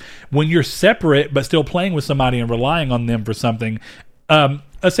 because when you're separate but still playing with somebody and relying on them for something,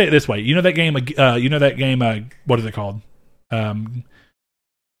 let's say it this way. You know that game, what is it called?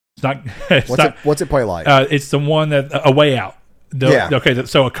 It's not. What's it play like? It's the one that A Way Out. Okay,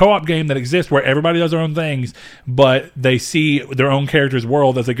 so a co-op game that exists where everybody does their own things, but they see their own character's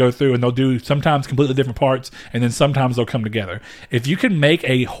world as they go through, and they'll do sometimes completely different parts, and then sometimes they'll come together. If you can make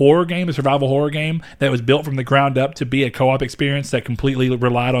a horror game, a survival horror game that was built from the ground up to be a co-op experience that completely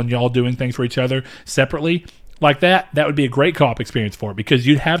relied on y'all doing things for each other separately, like that would be a great co-op experience for it, because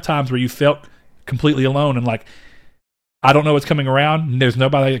you'd have times where you felt completely alone and like, I don't know what's coming around. There's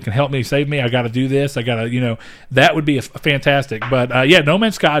nobody that can help me, save me. I got to do this. I got to, that would be fantastic. But No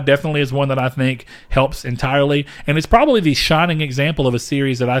Man's Sky definitely is one that I think helps entirely. And it's probably the shining example of a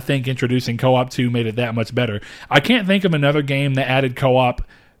series that I think introducing co-op to made it that much better. I can't think of another game that added co-op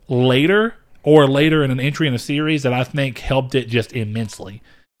later in an entry in a series that I think helped it just immensely.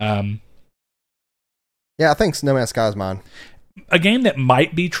 I think No Man's Sky is mine. A game that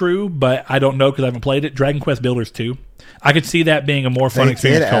might be true, but I don't know because I haven't played it, Dragon Quest Builders 2. I could see that being a more fun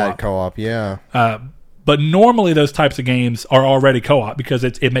experience co-op. Co-op, yeah. But normally those types of games are already co-op because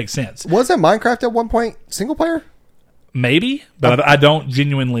it makes sense. Wasn't Minecraft at one point single player? Maybe, but I don't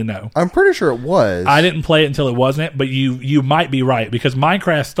genuinely know. I'm pretty sure it was. I didn't play it until it wasn't, but you might be right, because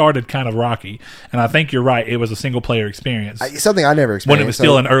Minecraft started kind of rocky, and I think you're right. It was a single player experience. Something I never experienced. When it was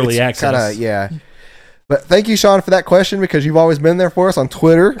still in early access. But thank you, Sean, for that question, because you've always been there for us on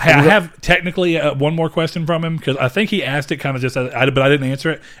Twitter. Hey, I have technically one more question from him, because I think he asked it kind of just, but I didn't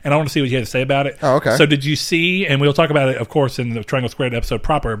answer it, and I want to see what you had to say about it. Oh, okay. So did you see, and we'll talk about it, of course, in the Triangle Squared episode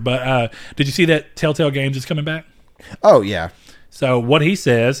proper, but did you see that Telltale Games is coming back? Oh, yeah. So what he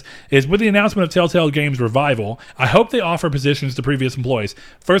says is, with the announcement of Telltale Games revival, I hope they offer positions to previous employees.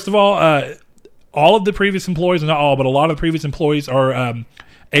 First of all of the previous employees, not all, but a lot of the previous employees are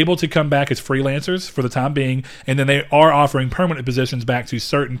able to come back as freelancers for the time being, and then they are offering permanent positions back to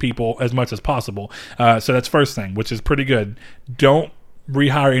certain people as much as possible. So that's first thing, which is pretty good. Don't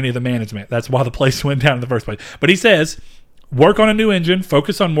rehire any of the management. That's why the place went down in the first place. But he says, work on a new engine,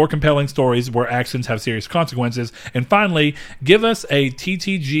 focus on more compelling stories where actions have serious consequences, and finally, give us a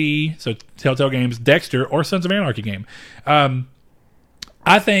TTG, so Telltale Games, Dexter, or Sons of Anarchy game.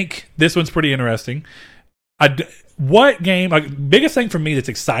 I think this one's pretty interesting. What game, biggest thing for me that's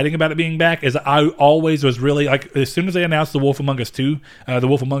exciting about it being back is I always was really, as soon as they announced The Wolf Among Us 2, The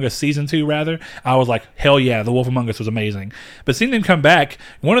Wolf Among Us Season 2, rather, I was like, hell yeah, The Wolf Among Us was amazing. But seeing them come back,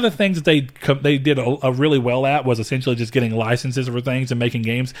 one of the things that they did a really well at was essentially just getting licenses for things and making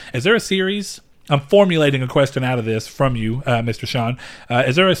games. Is there a series? I'm formulating a question out of this from you, Mr. Sean.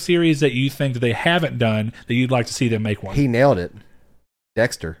 Is there a series that you think that they haven't done that you'd like to see them make one? He nailed it.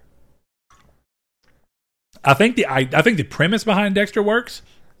 Dexter. I think the premise behind Dexter works.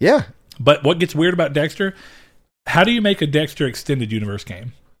 Yeah. But what gets weird about Dexter, how do you make a Dexter extended universe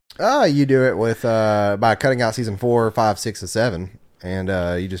game? You do it with by cutting out season 4, 5, 6, and 7,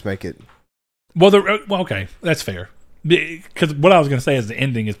 and you just make it. Well, okay, that's fair. Because what I was going to say is the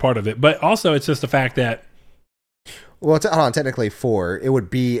ending is part of it, but also it's just the fact that. Well, hold on, technically 4. It would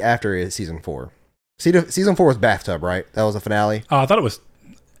be after season 4. Season 4 was Bathtub, right? That was the finale. Oh, I thought it was.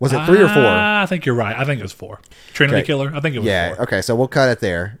 Was it 3 or 4? I think you're right. I think it was 4. Trinity Killer. I think it was 4. Okay, so we'll cut it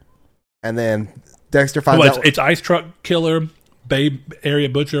there, and then Dexter finds out it's Ice Truck Killer, Bay Area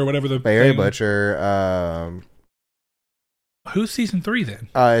Butcher, or whatever the Bay Area Butcher. Who's season 3 then?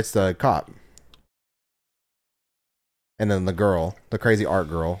 It's the cop, and then the girl, the crazy art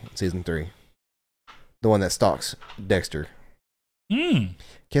girl, season 3, the one that stalks Dexter. Can't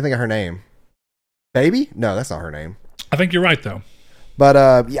think of her name. Baby? No, that's not her name. I think you're right though.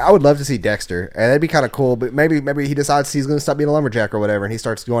 But yeah, I would love to see Dexter, and that'd be kind of cool. But maybe he decides he's going to stop being a lumberjack or whatever, and he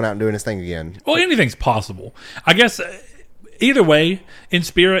starts going out and doing his thing again. Well, anything's possible, I guess. Either way, in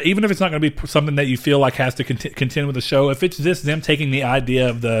spirit, even if it's not going to be something that you feel like has to contend with the show, if it's just them taking the idea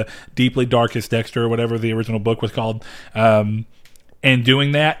of the deeply darkest Dexter or whatever the original book was called, and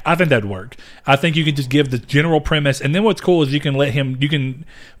doing that, I think that'd work. I think you can just give the general premise, and then what's cool is you can let him.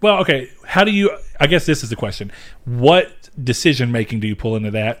 How do you? I guess this is the question: what decision making do you pull into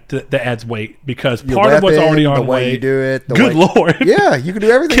that adds weight? Because part of what's already on the way you do it. Good Lord, yeah, you can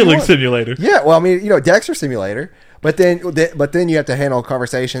do everything. Killing Simulator. Yeah, well, I mean, Dexter Simulator. But then you have to handle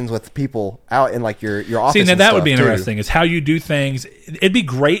conversations with people out in like your office. See, now that would be too. interesting. Is how you do things. It'd be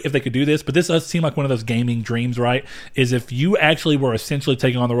great if they could do this, but this does seem like one of those gaming dreams, right? Is if you actually were essentially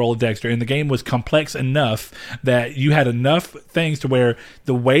taking on the role of Dexter, and the game was complex enough that you had enough things to where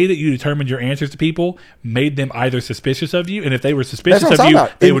the way that you determined your answers to people made them either suspicious of you, and if they were suspicious of you,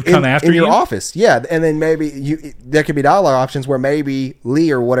 they would come after you in your office. Yeah, and then maybe there could be dialogue options where maybe Lee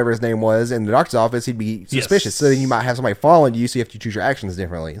or whatever his name was in the doctor's office, he'd be suspicious. Yes. So then you might have somebody following you, so you have to choose your actions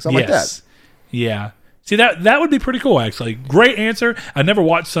differently. Something like that. Yeah. See, that would be pretty cool, actually. Great answer. I never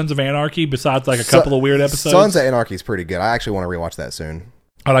watched Sons of Anarchy besides like a couple of weird episodes. Sons of Anarchy is pretty good. I actually want to rewatch that soon.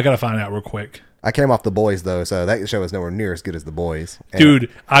 Oh, I got to find out real quick. I came off The Boys, though, so that show is nowhere near as good as The Boys. And dude,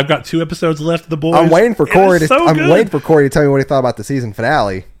 I've got 2 episodes left of The Boys. I'm waiting for Corey to tell me what he thought about the season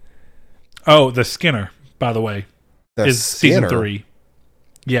finale. Oh, the Skinner, by the way, is season 3.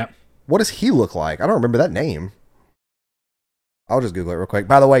 Yeah. What does he look like? I don't remember that name. I'll just Google it real quick.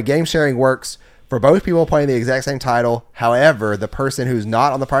 By the way, game sharing works for both people playing the exact same title. However, the person who's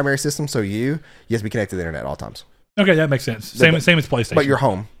not on the primary system, so you have to be connected to the internet at all times. Okay, that makes sense. Same as PlayStation. But you're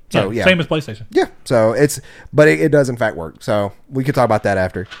home. So yeah. Same as PlayStation. Yeah. So it does in fact work. So we could talk about that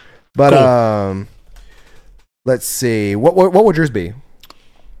after. But cool. Let's see. What would yours be?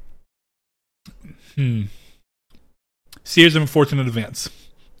 Series of Unfortunate Events.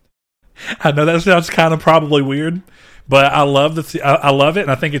 I know that sounds kind of probably weird, but I love I love it, and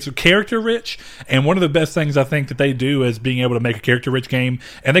I think it's character rich. And one of the best things I think that they do is being able to make a character rich game,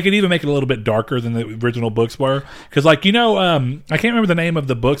 and they could even make it a little bit darker than the original books were. Because, I can't remember the name of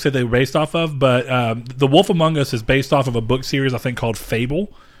the books that they were based off of, but The Wolf Among Us is based off of a book series I think called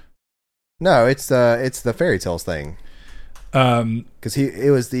Fable. No, it's the fairy tales thing. Because it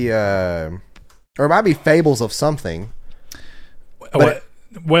was the or it might be Fables of something.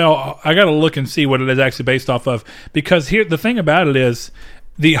 Well, I got to look and see what it is actually based off of, because here the thing about it is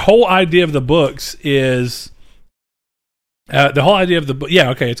the whole idea of the books is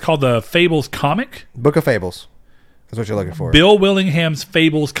it's called the Fables comic. Book of Fables. That's what you're looking for. Bill Willingham's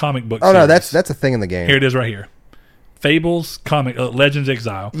Fables comic book. Oh, series. No, that's a thing in the game. Here it is right here. Fables comic Legends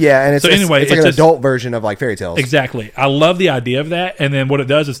Exile. Yeah, and it's like an adult version of like fairy tales. Exactly. I love the idea of that, and then what it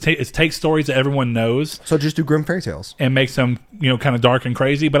does is take stories that everyone knows. So just do Grimm fairy tales and makes them kind of dark and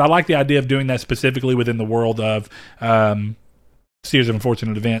crazy. But I like the idea of doing that specifically within the world of Series of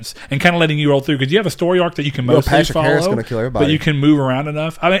Unfortunate Events, and kind of letting you roll through, because you have a story arc that you can mostly follow, but you can move around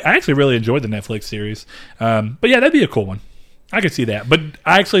enough. I actually really enjoyed the Netflix series, but yeah, that'd be a cool one. I could see that, but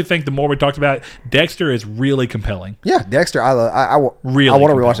I actually think the more we talked about it, Dexter is really compelling. Yeah, Dexter. I want to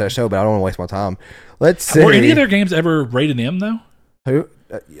rewatch that show, but I don't want to waste my time. Let's see. Were any of their games ever rated M though? Who?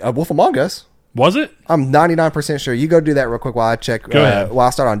 Wolf Among Us. Was it? I'm 99% sure. You go do that real quick while I check. While I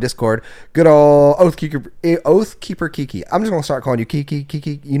start on Discord. Good old Oathkeeper Kiki. I'm just gonna start calling you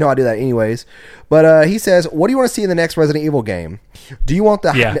Kiki. You know I do that anyways. But he says, "What do you want to see in the next Resident Evil game? Do you want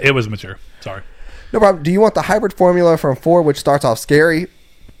the?" Yeah, it was mature. Sorry. No problem. Do you want the hybrid formula from 4, which starts off scary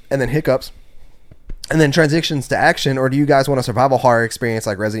and then hiccups and then transitions to action, or do you guys want a survival horror experience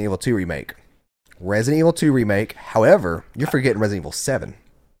like Resident Evil 2 Remake? Resident Evil 2 Remake. However, you're forgetting Resident Evil 7.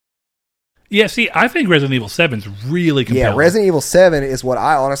 Yeah, see, I think Resident Evil 7 is really compelling. Yeah, Resident Evil 7 is what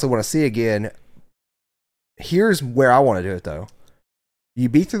I honestly want to see again. Here's where I want to do it, though. You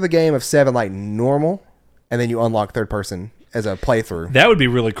beat through the game of 7 like normal, and then you unlock third person as a playthrough. That would be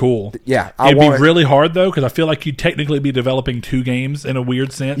really cool. Yeah, it'd be really hard though, because I feel like you'd technically be developing 2 games in a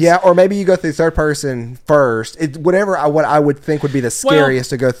weird sense. Yeah, or maybe you go through third person first. What I would think would be the scariest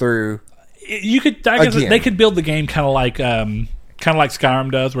to go through. You could, I guess, they could build the game kind of like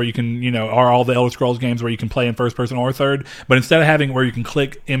Skyrim does, where you can, or all the Elder Scrolls games where you can play in first person or third. But instead of having where you can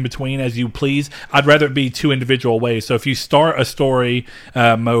click in between as you please, I'd rather it be 2 individual ways. So if you start a story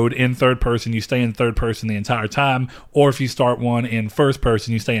mode in third person, you stay in third person the entire time. Or if you start one in first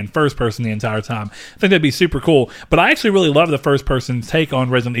person, you stay in first person the entire time. I think that'd be super cool. But I actually really love the first person take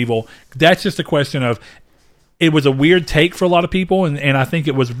on Resident Evil. That's just a question of, it was a weird take for a lot of people, and I think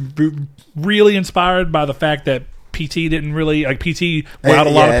it was really inspired by the fact that PT didn't really PT wowed a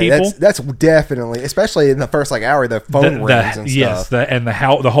lot of people. That's definitely, especially in the first hour, the phone rings and stuff. Yes,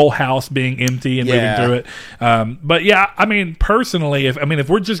 the whole house being empty and moving through it. But yeah, I mean, personally, if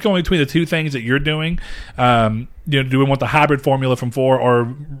we're just going between the 2 things that you're doing, do we want the hybrid formula from 4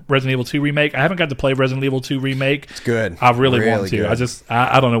 or Resident Evil 2 remake? I haven't got to play Resident Evil 2 remake. It's good. I really want to. Good.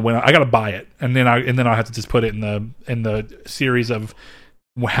 I don't know when I got to buy it, and then I'll have to just put it in the series of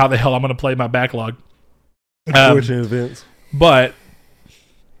how the hell I'm going to play my backlog. Events. But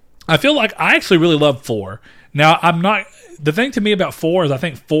I feel like I actually really love 4. Now, the thing to me about 4 is I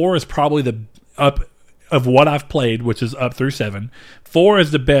think 4 is probably the up of what I've played, which is up through 7. 4 is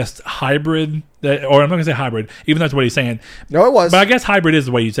the best hybrid, or I'm not going to say hybrid, even though that's what he's saying. No, it was. But I guess hybrid is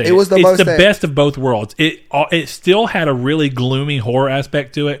the way you say it. It's the best of both worlds. It still had a really gloomy horror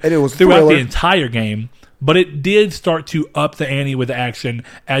aspect to it, and it was throughout the entire game. But it did start to up the ante with the action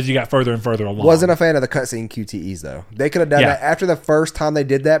as you got further and further along. Wasn't a fan of the cutscene QTEs, though. They could have done that after the first time they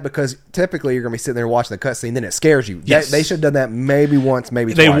did that, because typically you're going to be sitting there watching the cutscene, then it scares you. Yes. They should have done that maybe once,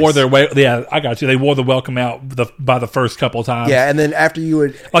 maybe twice. They wore their way. Yeah, I got you. They wore the welcome out by the first couple of times. Yeah, and then after you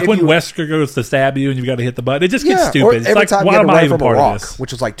would... Like when Wesker goes to stab you and you've got to hit the button. It just gets stupid. It's like, why am I even part of this?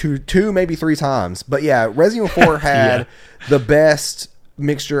 Which was like two, maybe 3 times. But yeah, Resident Evil 4 had the best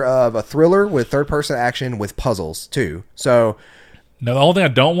mixture of a thriller with third-person action with puzzles too. So, now the only thing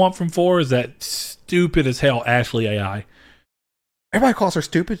I don't want from 4 is that stupid as hell Ashley AI. Everybody calls her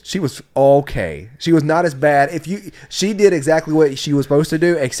stupid. She was okay. She was not as bad. She did exactly what she was supposed to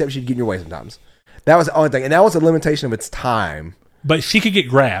do, except she'd get in your way sometimes. That was the only thing, and that was a limitation of its time. But she could get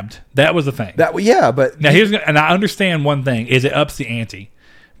grabbed. That was the thing. But now and I understand one thing is it ups the ante,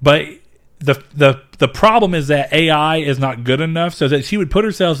 but the problem is that AI is not good enough, so that she would put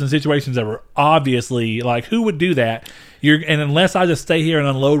herself in situations that were obviously like, who would do that? And unless I just stay here and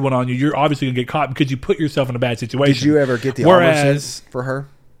unload one on you, you're obviously gonna get caught because you put yourself in a bad situation. Did you ever get the armor suit for her?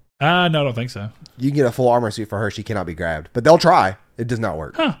 No, I don't think so. You can get a full armor suit for her. She cannot be grabbed, but they'll try. It does not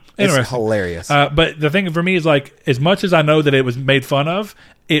work. Interesting. It's hilarious. But the thing for me is, like, as much as I know that it was made fun of,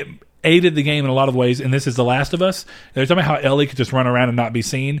 it aided the game in a lot of ways, and this is The Last of Us. They're talking about how Ellie could just run around and not be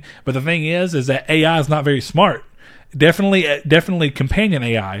seen, but the thing is that AI is not very smart. Definitely companion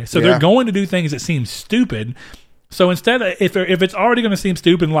AI. So they're going to do things that seem stupid. So instead, if it's already going to seem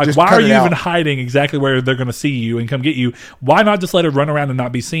stupid, like, just why are you even hiding exactly where they're going to see you and come get you? Why not just let her run around and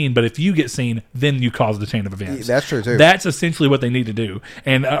not be seen? But if you get seen, then you cause the chain of events. That's true too. That's essentially what they need to do.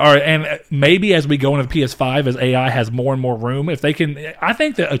 And maybe as we go into PS5, as AI has more and more room, if they can, I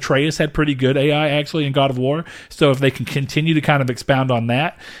think that Atreus had pretty good AI actually in God of War. So if they can continue to kind of expound on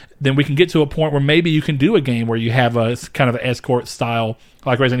that, then we can get to a point where maybe you can do a game where you have a kind of an escort style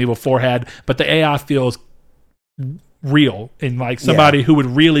like Resident Evil 4 had, but the AI feels real and like somebody who would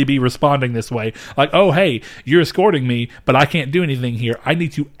really be responding this way, like, oh hey, you're escorting me, but I can't do anything here. I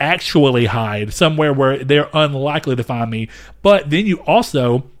need to actually hide somewhere where they're unlikely to find me. But then you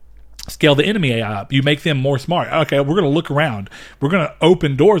also scale the enemy AI up. You make them more smart. Okay, we're going to look around. We're going to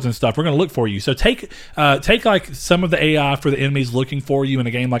open doors and stuff. We're going to look for you. So take like some of the AI for the enemies looking for you in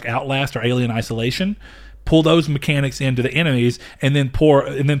a game like Outlast or Alien Isolation. Pull those mechanics into the enemies, and then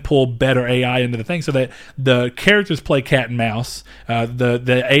pull better AI into the thing, so that the characters play cat and mouse.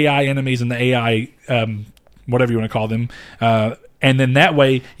 The AI enemies and the AI whatever you want to call them. And then that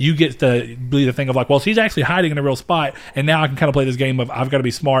way you get to be the thing of like, well, she's actually hiding in a real spot, and now I can kind of play this game of I've got to be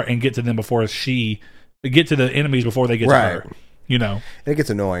smart and get to them get to the enemies before they get to her. You know, it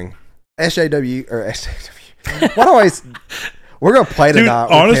gets annoying. SJW. What always. We're going to play tonight.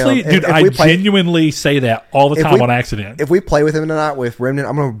 Honestly, dude, I genuinely say that all the time on accident. If we play with him tonight with Remnant,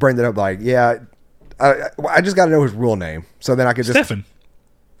 I'm going to bring that up like, I just got to know his real name. So then I could just... Stefan.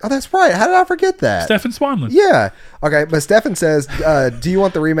 Oh, that's right. How did I forget that? Stefan Swanland. Yeah. Okay, but Stefan says, do you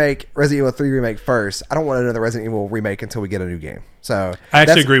want the Resident Evil 3 remake first? I don't want another Resident Evil remake until we get a new game. So I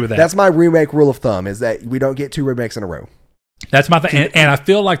actually agree with that. That's my remake rule of thumb, is that we don't get 2 remakes in a row. That's my thing, and I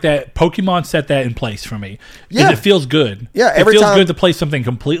feel like that Pokemon set that in place for me. Yeah. It feels good. Yeah, it every feels time- good to play something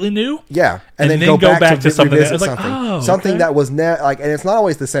completely new. Yeah, And then go back to something revisit that's like, something, oh, something okay. that was like, and it's not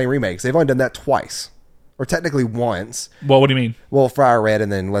always the same remakes. They've only done that twice, or technically once. Well, what do you mean? Well, Fire Red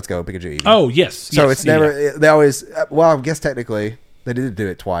and then Let's Go Pikachu Eevee. Oh, yes. So yes, it's never. They always. Well, I guess technically they did do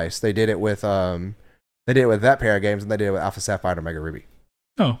it twice. They did it with that pair of games, and they did it with Alpha Sapphire and Omega Ruby.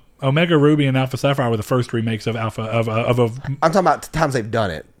 Oh, Omega Ruby and Alpha Sapphire were the first remakes of Alpha of I'm talking about the times they've done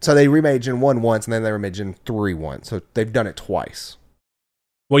it. So they remade Gen 1 once, and then they remade Gen 3 once. So they've done it twice.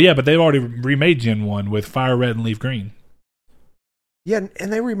 Well, yeah, but they've already remade Gen 1 with Fire Red and Leaf Green. Yeah,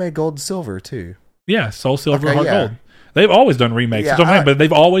 and they remade Gold and Silver too. Yeah, Soul Silver, Okay, Heart yeah. Gold. They've always done remakes. Yeah, That's what I'm saying, but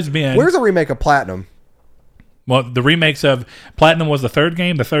they've always been. Where's a remake of Platinum? Well, the remakes of Platinum was the third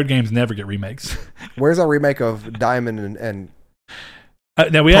game. The third games never get remakes. Where's a remake of Diamond and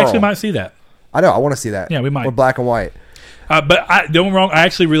Now, we Pearl. actually might see that. I know, I want to see that. Yeah, we might. Or Black and White. But don't get me wrong, I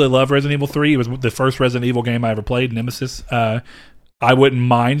actually really love Resident Evil 3. It was the first Resident Evil game I ever played, Nemesis. I wouldn't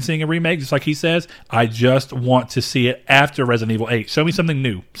mind seeing a remake, just like he says. I just want to see it after Resident Evil 8. Show me something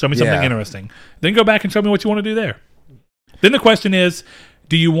new. Show me something Yeah. interesting. Then go back and show me what you want to do there. Then the question is,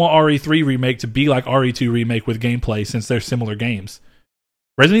 do you want RE3 remake to be like RE2 remake with gameplay since they're similar games?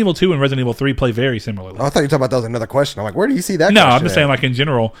 Resident Evil 2 and Resident Evil 3 play very similarly. Oh, I thought you were talking about that was another question. I'm like, where do you see that? No, question I'm just at? saying, like in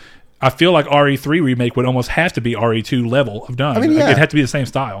general, I feel like RE3 remake would almost have to be RE2 level of done. I mean, Like, yeah. it'd have to be the same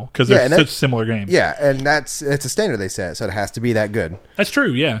style because Yeah, they're and such that- similar games. Yeah, and it's a standard they set, so it has to be that good. That's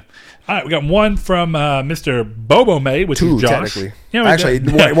true. Yeah. All right, we got one from Mr. Bobo May, which Two, is Josh. technically. Yeah, we Actually,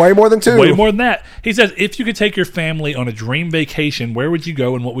 got- way more than two. Way more than that. He says, if you could take your family on a dream vacation, where would you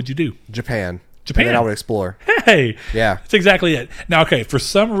go and what would you do? Japan. Japan. And then I would explore. Hey, Yeah. that's exactly it. Now, okay, for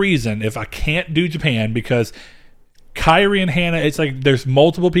some reason, if I can't do Japan because Kyrie and Hannah, it's like there's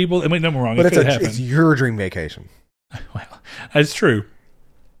multiple people. I mean, no, I'm wrong. But It could happen. it's your dream vacation. Well, that's true.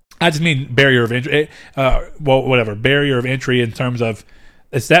 I just mean barrier of entry. Well, whatever. Barrier of entry in terms of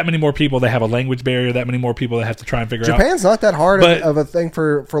it's that many more people that have a language barrier, that many more people that have to try and figure out. Japan's not that hard But- of a thing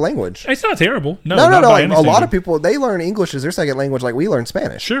for language. It's not terrible. No, No. not by Like, any a lot standard. of people, they learn English as their second language like we learn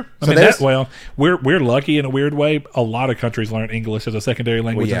Spanish. Sure. I So mean, there's- we're lucky in a weird way. A lot in countries learn English as a secondary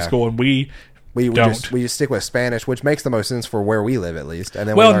language Well, in yeah. school, and we we don't. just stick with Spanish, which makes the most sense for where we live at least. And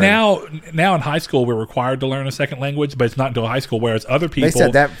then Well, we learn, now in high school we're required to learn a second language, but it's not until high school. Whereas other people, they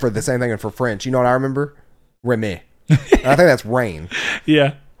said that for the same thing for French. You know what I remember? Remy. I think that's rain.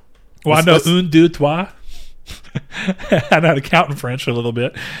 yeah. Well, I know Let's- un, deux, trois. I know how to count in French a little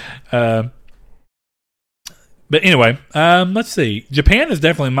bit. But anyway, let's see. Japan is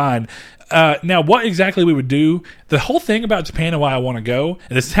definitely mine. Now, what exactly we would do, the whole thing about Japan and why I want to go,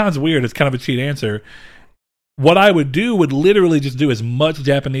 and this sounds weird, it's kind of a cheat answer. What I would do would literally just do as much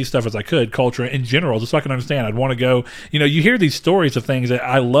Japanese stuff as I could, culture in general, just so I can understand. I'd want to go, you hear these stories of things that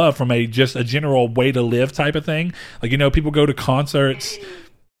I love from just a general way to live type of thing. Like, people go to concerts.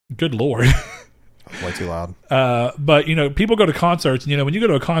 Good Lord. Way too loud. But people go to concerts, and when you go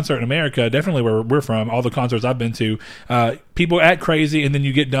to a concert in America, definitely where we're from, all the concerts I've been to, people act crazy, and then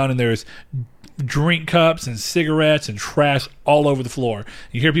you get done and there's drink cups and cigarettes and trash all over the floor.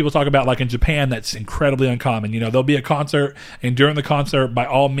 You hear people talk about, like in Japan, that's incredibly uncommon. There'll be a concert, and during the concert, by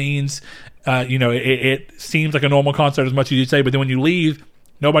all means, it seems like a normal concert as much as you'd say, but then when you leave,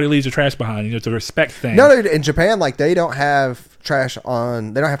 nobody leaves their trash behind. It's a respect thing. No, dude, in Japan, like they don't have trash cans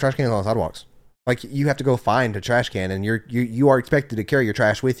on the sidewalks. Like you have to go find a trash can, and you are expected to carry your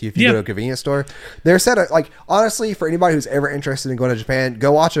trash with you if you go to a convenience store. They're set up like honestly for anybody who's ever interested in going to Japan,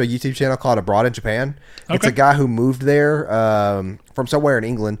 go watch a YouTube channel called Abroad in Japan. It's Okay. a guy who moved there from somewhere in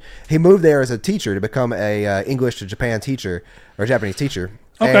England. He moved there as a teacher to become a English to Japan teacher or Japanese teacher.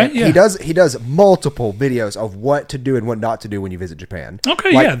 Okay, And yeah. he does multiple videos of what to do and what not to do when you visit Japan.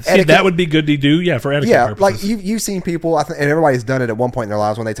 Okay, Like, yeah. See, etiquette- that would be good to do, for etiquette yeah, purposes. like you've seen people, and everybody's done it at one point in their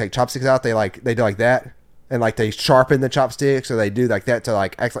lives when they take chopsticks out. They do like that, and like they sharpen the chopsticks, or they do like that to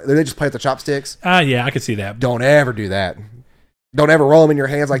like act like they just play with the chopsticks. Yeah, I could see that. Don't ever do that. Don't ever roll them in your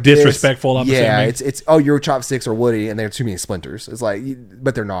hands like Disrespectful, I'm This. Yeah, assuming. it's your chopsticks are woody, and they're too many splinters. It's like,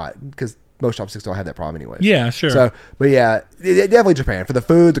 but they're not because most chopsticks don't have that problem anyway. Yeah, sure. So, but yeah, definitely Japan for the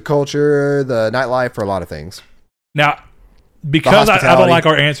food, the culture, the nightlife, for a lot of things. Now, because I don't hospitality. like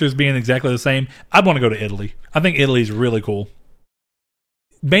our answers being exactly the same, I'd want to go to Italy. I think Italy's really cool.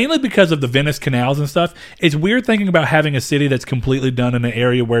 Mainly because of the Venice canals and stuff. It's weird thinking about having a city that's completely done in an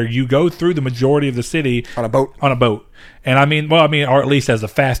area where you go through the majority of the city On a boat, on a boat. And or at least as the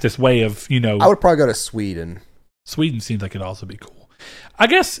fastest way of, I would probably go to Sweden. Sweden seems like it'd also be cool. I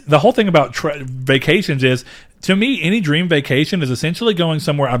guess the whole thing about vacations is to me, any dream vacation is essentially going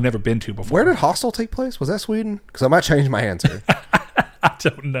somewhere I've never been to before. Where did Hostel take place? Was that Sweden? Because I might change my answer. I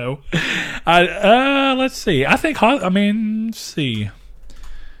don't know. Let's see. I think. Let's see.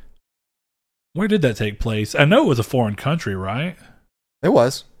 Where did that take place? I know it was a foreign country, right? It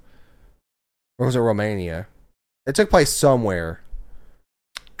was. Or was it Romania? It took place somewhere.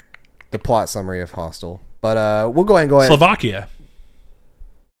 The plot summary of Hostel. But we'll go ahead and go ahead. Slovakia.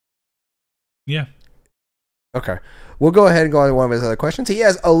 Yeah. Okay. We'll go ahead and go on to one of his other questions. He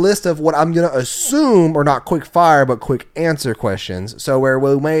has a list of what I'm going to assume are not quick fire, but quick answer questions. So where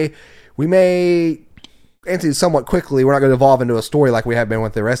we may answer these somewhat quickly. We're not going to evolve into a story like we have been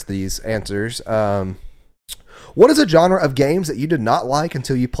with the rest of these answers. What is a genre of games that you did not like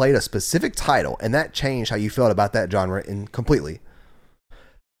until you played a specific title, and that changed how you felt about that genre completely?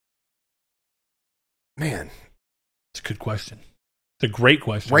 Man. It's a good question. It's a great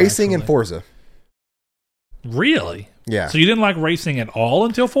question. Racing and Forza. Really? Yeah. So you didn't like racing at all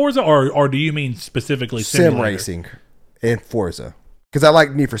until Forza, or do you mean specifically Sim racing in Forza? Because I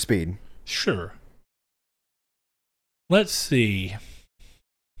like Need for Speed. Sure. Let's see.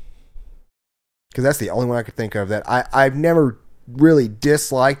 Because that's the only one I could think of that I've never really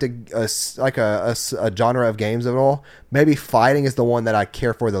disliked a genre of games at all. Maybe fighting is the one that I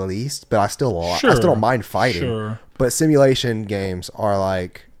care for the least, but I still don't mind fighting. Sure. But simulation games are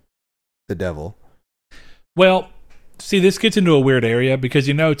like the devil. Well, see, this gets into a weird area because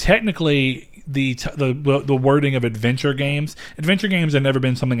technically the wording of adventure games have never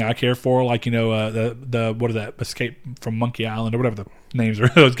been something I care for. Like the what is that, Escape from Monkey Island or whatever the names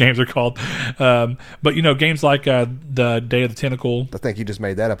of those games are called. But games like the Day of the Tentacle. I think you just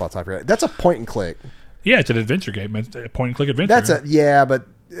made that up on top of your head. That's a point and click. Yeah, it's an adventure game. It's a point and click adventure. But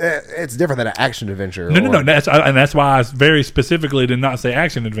it's different than an action adventure. No. That's why I very specifically did not say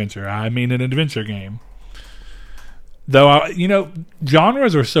action adventure. I mean an adventure game. Though,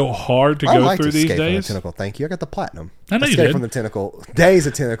 genres are so hard to go through these days. From the Tentacle. Thank you. I got the platinum. I know Escape you did. from the Tentacle. Days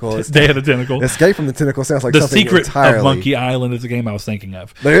of Tentacle. Day of the Tentacle. Escape from the Tentacle sounds like the something Secret entirely. of Monkey Island is the game I was thinking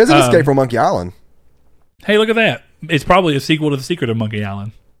of. There is an Escape from Monkey Island. Hey, look at that. It's probably a sequel to The Secret of Monkey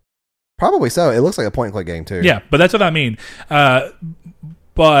Island. Probably so. It looks like a point and click game, too. Yeah, but that's what I mean.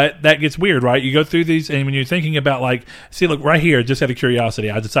 But that gets weird, right? You go through these, and when you're thinking about, look, right here, just out of curiosity,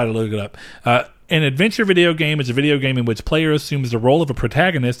 I decided to look it up. An adventure video game is a video game in which player assumes the role of a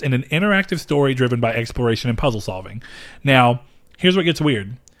protagonist in an interactive story driven by exploration and puzzle solving. Now, here's what gets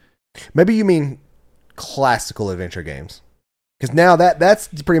weird. Maybe you mean classical adventure games. Because now that's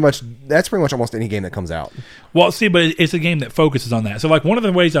pretty much almost any game that comes out. Well, see, but it's a game that focuses on that. So, one of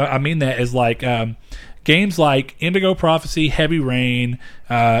the ways I mean that is games like Indigo Prophecy, Heavy Rain,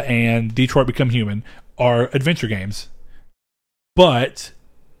 and Detroit Become Human are adventure games. But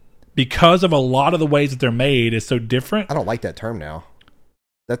because of a lot of the ways that they're made is so different. I don't like that term now.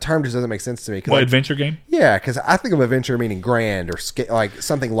 That term just doesn't make sense to me. What, adventure game? Yeah, because I think of adventure meaning grand or like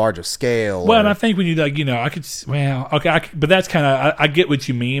something large of scale. Well, and I think when you but that's kind of, I get what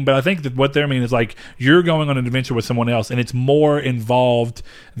you mean, but I think that what they're meaning is you're going on an adventure with someone else, and it's more involved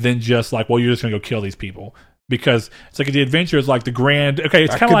than just you're just going to go kill these people. Because it's the adventure is the grand. Okay,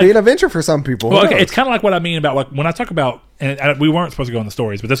 it's kind of be an adventure for some people. Well, okay, it's kind of like what I mean about when I talk about, and we weren't supposed to go in the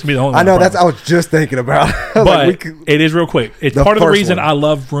stories, but this can be the whole. I know I was just thinking about. But it is real quick. It's part of the reason I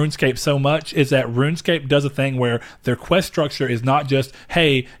love RuneScape so much is that RuneScape does a thing where their quest structure is not just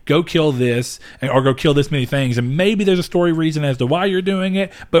hey go kill this or go kill this many things, and maybe there's a story reason as to why you're doing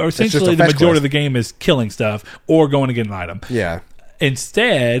it, but essentially the majority of the game is killing stuff or going to get an item. Yeah.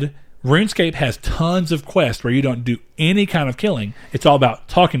 Instead, RuneScape has tons of quests where you don't do any kind of killing. It's all about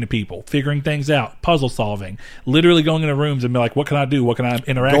talking to people, figuring things out, puzzle solving, literally going into rooms and be like, what can I do? What can I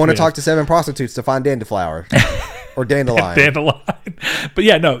interact with? Going to talk to 7 prostitutes to find dandelion or dandelion. Dandelion. But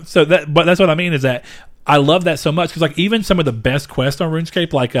yeah, no. But that's what I mean is that I love that so much because even some of the best quests on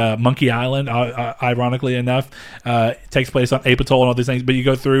RuneScape, like Monkey Island, ironically enough, takes place on Apatow and all these things. But you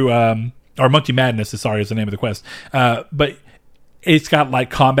go through, or Monkey Madness, is the name of the quest. But it's got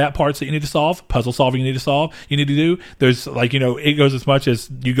combat parts that you need to solve, puzzle solving you need to do. There's it goes as much as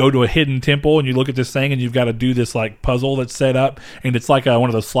you go to a hidden temple and you look at this thing and you've got to do this puzzle that's set up, and it's one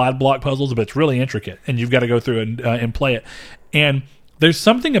of those slide block puzzles, but it's really intricate and you've got to go through and play it. And there's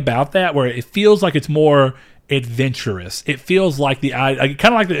something about that where it feels like it's more adventurous. It feels like kind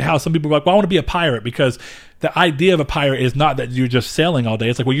of like how some people are like, well, I want to be a pirate, because the idea of a pirate is not that you're just selling all day.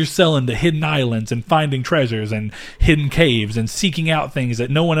 It's you're selling to hidden islands and finding treasures and hidden caves and seeking out things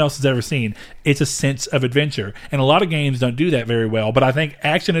that no one else has ever seen. It's a sense of adventure. And a lot of games don't do that very well, but I think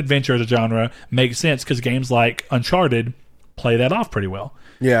action adventure as a genre makes sense because games like Uncharted play that off pretty well.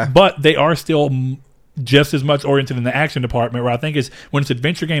 Yeah. But they are still just as much oriented in the action department, where I think is when it's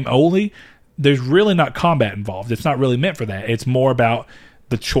adventure game only, there's really not combat involved. It's not really meant for that. It's more about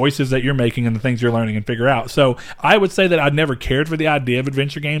the choices that you're making and the things you're learning and figure out. So I would say that I never cared for the idea of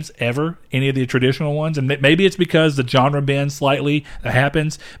adventure games ever, any of the traditional ones. And maybe it's because the genre bend slightly that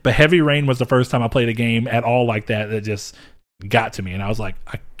happens. But Heavy Rain was the first time I played a game at all like that just got to me. And I was like,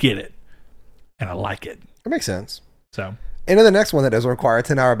 I get it. And I like it. That makes sense. So. And then the next one that doesn't require a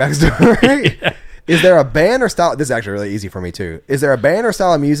 10-hour backstory. Yeah. Is there a band or style? This is actually really easy for me too. Is there a band or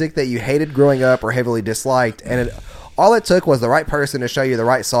style of music that you hated growing up or heavily disliked, and all it took was the right person to show you the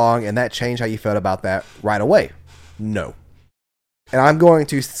right song, and that changed how you felt about that right away? No. And I'm going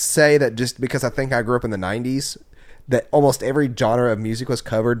to say that just because I think I grew up in the 90s, that almost every genre of music was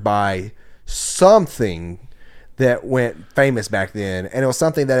covered by something that went famous back then, and it was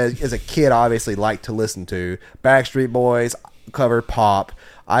something that as a kid I obviously liked to listen to. Backstreet Boys covered pop.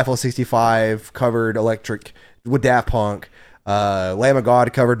 Eiffel 65 covered electric with Daft Punk. Lamb of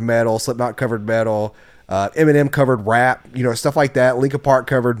God covered metal. Slipknot covered metal. Eminem covered rap. Stuff like that. Linkin Park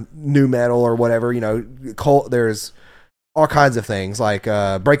covered new metal or whatever. There's all kinds of things like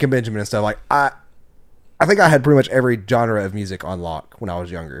Breaking Benjamin and stuff. Like I think I had pretty much every genre of music on lock when I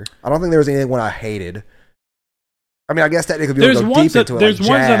was younger. I don't think there was anyone I hated. I mean, I guess technically there's ones that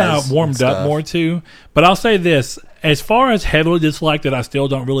I warmed up more to, but I'll say this: as far as heavily disliked that I still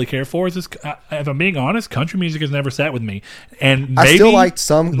don't really care for, is this, if I'm being honest, country music has never sat with me, and maybe, I still liked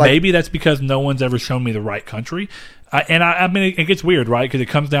some. Maybe that's because no one's ever shown me the right country. I mean, it gets weird, right? Because it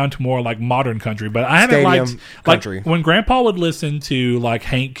comes down to more like modern country, but I haven't liked country. Like when Grandpa would listen to like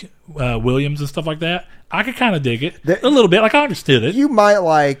Hank Williams and stuff like that. I could kind of dig it a little bit. Like I understood it. You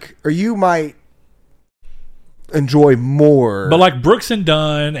might enjoy more, but like Brooks and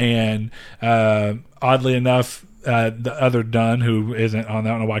Dunn, and oddly enough, the other Dunn who isn't on that.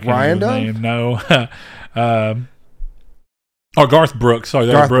 I don't know why I can't remember his name. No, or Garth Brooks. Sorry,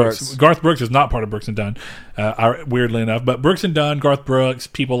 Garth Brooks. Garth Brooks is not part of Brooks and Dunn, weirdly enough. But Brooks and Dunn, Garth Brooks,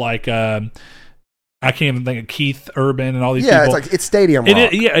 people like I can't even think of Keith Urban and all these people. Yeah, it's stadium rock.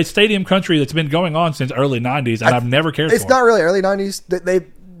 It's stadium country that's been going on since early '90s, and I've never cared for it. It's not really early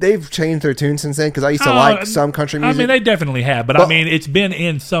 '90s. They've changed their tune since then, because I used to like some country music. I mean, they definitely have, but I mean, it's been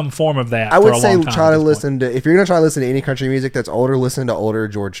in some form of that. I would say if you're going to try to listen to any country music that's older, listen to older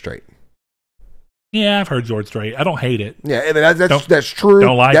George Strait. Yeah, I've heard George Strait. I don't hate it. Yeah, that's true.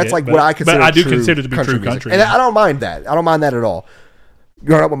 Don't like that's it, like what I consider. But I do consider it to be true country, and I don't mind that. I don't mind that at all.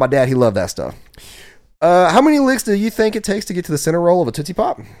 Growing up with my dad, he loved that stuff. How many licks do you think it takes to get to the center roll of a Tootsie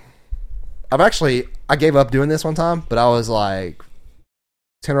Pop? I gave up doing this one time, but I was like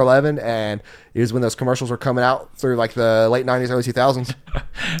 10 or 11, and it was when those commercials were coming out through like the late 90s, early 2000s.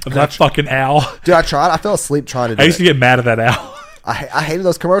 Of that fucking owl. Dude, I tried. I fell asleep trying to do it. I used to get mad at that owl. I hated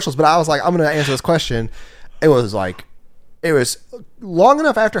those commercials, but I was like, I'm going to answer this question. It was long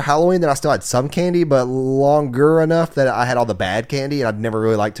enough after Halloween that I still had some candy, but longer enough that I had all the bad candy, and I'd never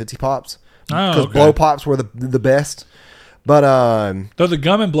really liked Tootsie Pops. Because Blow Pops were the best. But though the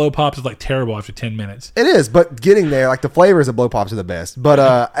gum and Blow Pops is like terrible after 10 minutes. It is, but getting there, like the flavors of Blow Pops are the best. But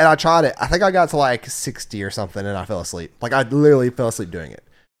and I tried it. I think I got to like 60 or something, and I fell asleep. Like I literally fell asleep doing it.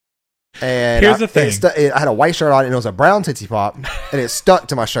 And here's the thing: I had a white shirt on, and it was a brown Tootsie Pop, and it stuck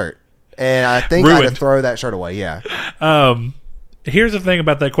to my shirt. And I think I had to throw that shirt away. Yeah. Here's the thing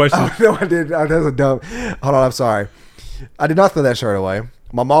about that question. Oh, no, I did. That was a dumb. Hold on, I'm sorry. I did not throw that shirt away.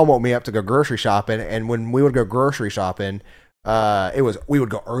 My mom woke me up to go grocery shopping, and when we would go grocery shopping, we would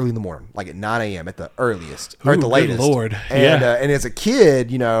go early in the morning, like at 9 a.m. at the earliest, or at the latest. Good Lord. And and as a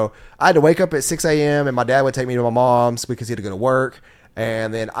kid, I had to wake up at 6 a.m. and my dad would take me to my mom's because he had to go to work,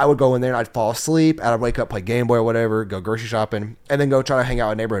 and then I would go in there and I'd fall asleep, and I'd wake up, play Game Boy or whatever, go grocery shopping, and then go try to hang out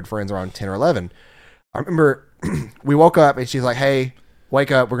with neighborhood friends around 10 or 11. I remember we woke up and she's like, "Hey, wake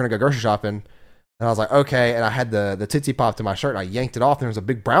up, we're gonna go grocery shopping." And I was like, okay. And I had the Tootsie Pop to my shirt, and I yanked it off. And there was a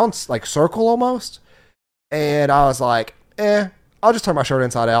big brown like circle almost. And I was like, I'll just turn my shirt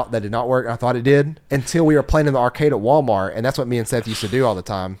inside out. That did not work. I thought it did until we were playing in the arcade at Walmart. And that's what me and Seth used to do all the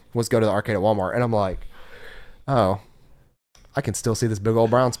time, was go to the arcade at Walmart. And I'm like, oh, I can still see this big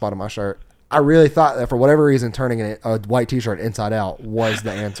old brown spot on my shirt. I really thought that for whatever reason, turning a white t-shirt inside out was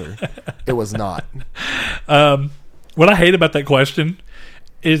the answer. It was not. What I hate about that question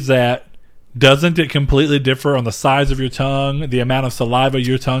is that doesn't it completely differ on the size of your tongue, the amount of saliva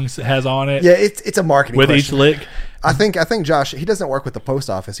your tongue has on it? Yeah, it's a marketing with question. Each lick. I think Josh, he doesn't work with the post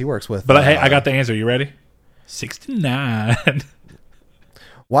office. He works with. But hey, I got the answer. You ready? 69.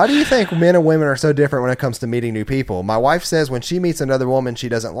 Why do you think men and women are so different when it comes to meeting new people? My wife says when she meets another woman, she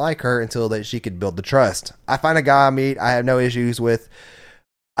doesn't like her until that she could build the trust. I find a guy I meet I have no issues with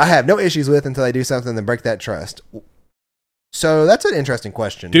I have no issues with until they do something that break that trust. So that's an interesting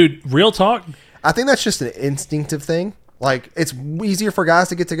question. Dude, real talk. I think that's just an instinctive thing. Like, it's easier for guys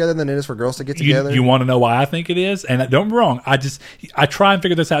to get together than it is for girls to get together. You want to know why I think it is? And don't be wrong. I try and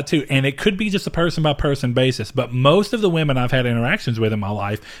figure this out too. And it could be just a person by person basis. But most of the women I've had interactions with in my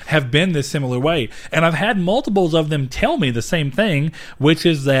life have been this similar way. And I've had multiples of them tell me the same thing, which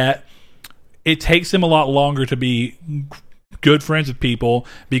is that it takes them a lot longer to be good friends with people,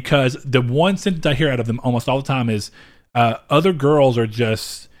 because the one sentence I hear out of them almost all the time is other girls are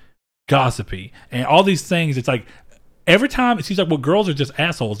just gossipy and all these things. It's like, every time she's like, well, girls are just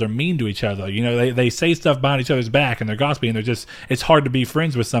assholes. They're mean to each other. You know, they say stuff behind each other's back and they're gossipy, and it's hard to be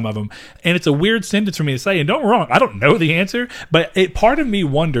friends with some of them. And it's a weird sentence for me to say. And don't get me wrong, I don't know the answer, but part of me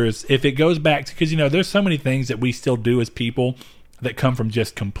wonders if it goes back to, because, you know, there's so many things that we still do as people that come from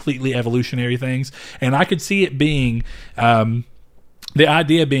just completely evolutionary things. And I could see it being, the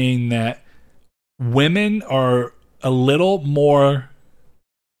idea being that women are a little more,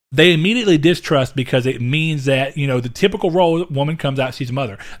 they immediately distrust, because it means that, you know, the typical role woman comes out, she's a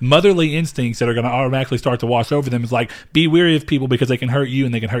mother. Motherly instincts that are going to automatically start to wash over them is like, be wary of people because they can hurt you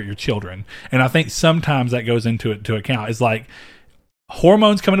and they can hurt your children. And I think sometimes that goes into it to account. It's like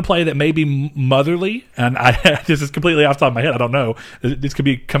hormones come into play that may be motherly. And this is completely off the top of my head. I don't know. This could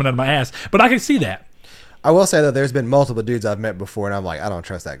be coming out of my ass, but I can see that. I will say that there's been multiple dudes I've met before, and I'm like, I don't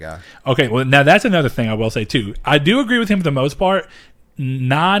trust that guy. Okay, well, now that's another thing I will say too. I do agree with him for the most part.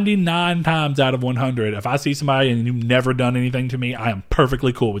 99 times out of 100, if I see somebody and you've never done anything to me, I am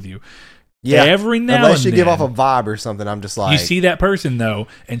perfectly cool with you. Yeah, every now unless and you then, give off a vibe or something, I'm just like, you see that person though,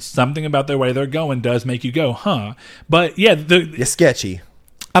 and something about their way they're going does make you go, huh? But yeah, you're sketchy.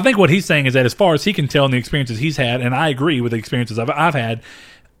 I think what he's saying is that as far as he can tell in the experiences he's had, and I agree with the experiences I've had,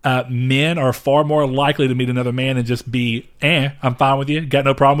 men are far more likely to meet another man and just be, I'm fine with you, got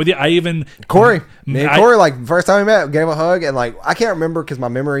no problem with you. I even Corey, like first time we met, gave him a hug, and like I can't remember because my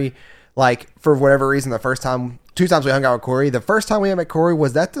memory, like for whatever reason, the first time, 2 times we hung out with Corey. The first time we met Corey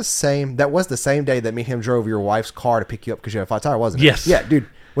was the same day that me and him drove your wife's car to pick you up because you had a flat tire, wasn't it? Yes. Yeah, dude.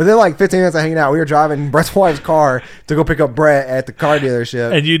 Within like 15 minutes of hanging out, we were driving Brett's wife's car to go pick up Brett at the car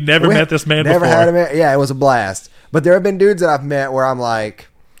dealership. And you'd never met this man never before. Had him. Yeah, it was a blast. But there have been dudes that I've met where I'm like,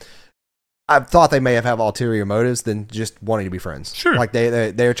 I've thought they may have ulterior motives than just wanting to be friends. Sure. Like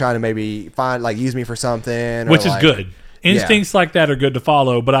they're trying to maybe find, like, use me for something. Which is like, good. Instincts like that are good to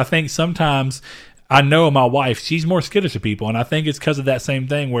follow. But I think sometimes, I know my wife, she's more skittish of people. And I think it's because of that same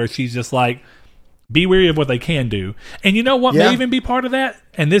thing where she's just like, be wary of what they can do. And you know what may even be part of that?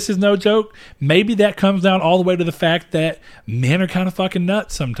 And this is no joke. Maybe that comes down all the way to the fact that men are kind of fucking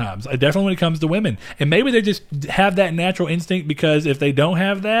nuts sometimes. Definitely when it comes to women. And maybe they just have that natural instinct, because if they don't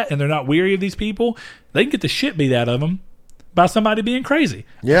have that and they're not weary of these people, they can get the shit beat out of them by somebody being crazy.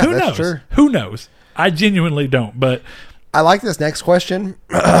 Yeah, Who that's knows? true. Who knows? I genuinely don't. But I like this next question.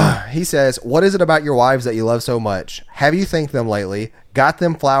 He says, what is it about your wives that you love so much? Have you thanked them lately? Got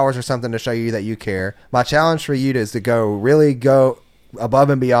them flowers or something to show you that you care? My challenge for you is to go above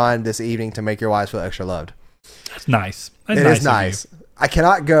and beyond this evening to make your wives feel extra loved. that's nice. It is nice. I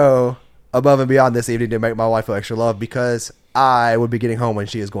cannot go above and beyond this evening to make my wife feel extra loved, because I would be getting home when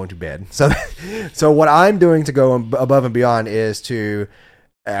she is going to bed. So what I'm doing to go above and beyond is to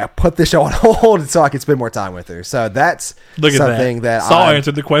put this show on hold so I can spend more time with her. So that's something that Saul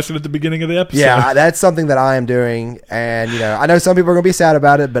answered the question at the beginning of the episode. Yeah, that's something that I am doing. And, you know, I know some people are going to be sad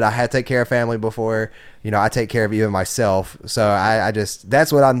about it, but I had to take care of family before, you know, I take care of even myself. So I just,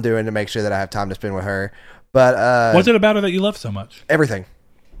 that's what I'm doing to make sure that I have time to spend with her. But what's it about her that you love so much? Everything.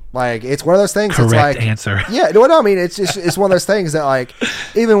 Like, it's one of those things. Correct it's like, answer. Yeah, no, I mean, it's just, it's one of those things that, like,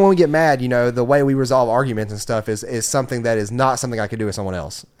 even when we get mad, you know, the way we resolve arguments and stuff is something that is not something I could do with someone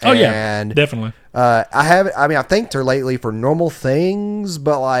else. Oh, yeah, definitely. I've thanked her lately for normal things,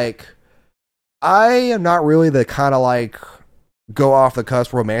 but, like, I am not really the kind of, like, go off the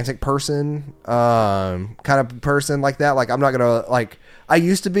cusp romantic person, kind of person like that. Like, I'm not gonna, like, I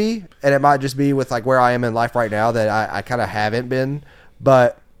used to be, and it might just be with, like, where I am in life right now that I kind of haven't been,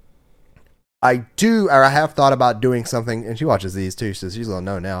 but I have thought about doing something, and she watches these too, so she's gonna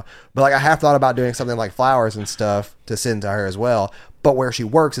know now. But, like, I have thought about doing something like flowers and stuff to send to her as well. But where she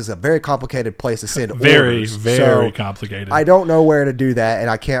works is a very complicated place to send orders. Very complicated. I don't know where to do that, and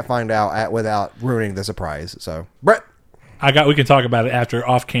I can't find out without ruining the surprise. So, Brett, we can talk about it after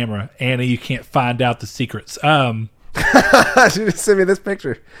off camera. Anna, you can't find out the secrets. She just sent me this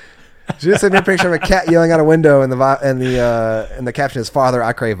picture. She just sent me a picture of a cat yelling out a window, and the caption is, "Father,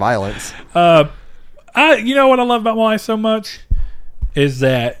 I crave violence." You know what I love about my wife so much is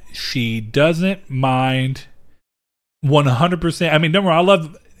that she doesn't mind 100%. I mean, don't worry, I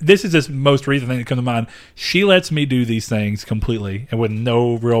love. This is the most recent thing that comes to mind. She lets me do these things completely and with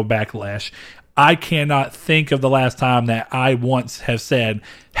no real backlash. I cannot think of the last time that I once have said,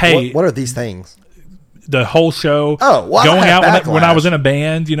 "Hey, what are these things?" The whole show, well, going out when I was in a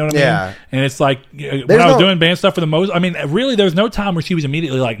band, you know what I mean? And it's like when I was doing band stuff for the most. I mean, really, there's no time where she was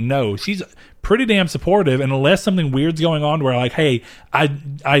immediately like, "No." She's pretty damn supportive, and unless something weird's going on, where like, "Hey,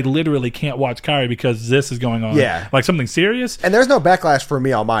 I literally can't watch Kyrie because this is going on," like something serious. And there's no backlash for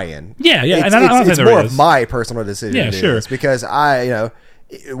me on my end. Yeah, and I don't think it's more of my personal decision. Yeah, sure. It's because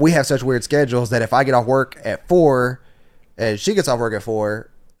we have such weird schedules that if I get off work at 4 and she gets off work at 4.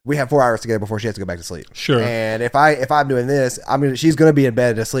 We have 4 hours together before she has to go back to sleep. Sure. And if I'm doing this, she's going to be in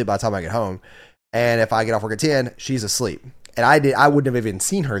bed asleep by the time I get home. And if I get off work at 10, she's asleep. And I wouldn't have even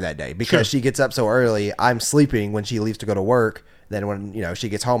seen her that day because she gets up so early. I'm sleeping when she leaves to go to work. Then when she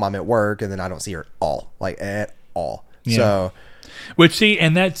gets home, I'm at work, and then I don't see her at all. Yeah. So. Which, see,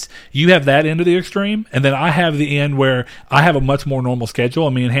 and that's, you have that end of the extreme, and then I have the end where I have a much more normal schedule. I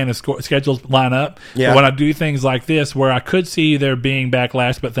mean, Hannah's schedules line up. Yeah. But when I do things like this, where I could see there being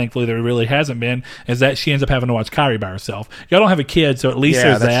backlash, but thankfully there really hasn't been, is that she ends up having to watch Kyrie by herself. Y'all don't have a kid, so at least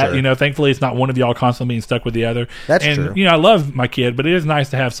there's that. True. Thankfully it's not one of y'all constantly being stuck with the other. That's true. I love my kid, but it is nice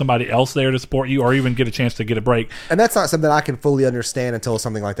to have somebody else there to support you or even get a chance to get a break. And that's not something I can fully understand until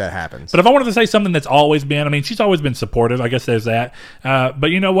something like that happens. But if I wanted to say something that's always been, I mean, she's always been supportive. I guess there's that.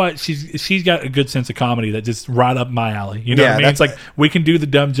 But you know what? She's got a good sense of comedy that just right up my alley. You know what I mean? It's like we can do the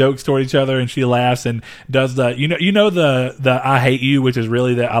dumb jokes toward each other, and she laughs and does the the I hate you, which is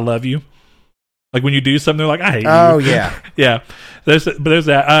really the I love you. Like when you do something, they're like, I hate you. Oh yeah, yeah. There's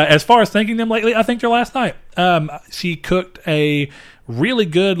that. As far as thanking them lately, I thanked her last night. She cooked a really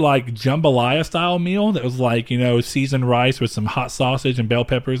good like jambalaya style meal that was like seasoned rice with some hot sausage and bell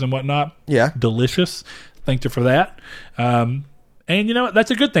peppers and whatnot. Yeah, delicious. Thanked her for that. And you know what?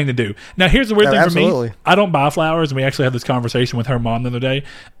 That's a good thing to do. Now, here's the weird thing for me. I don't buy flowers, and we actually had this conversation with her mom the other day.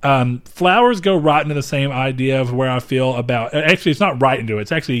 Flowers go right into the same idea of where I feel about... Actually, it's not right into it.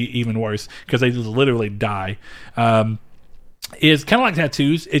 It's actually even worse because they just literally die. Is kind of like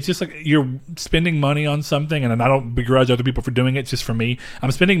tattoos. It's just like you're spending money on something, and I don't begrudge other people for doing it. It's just for me.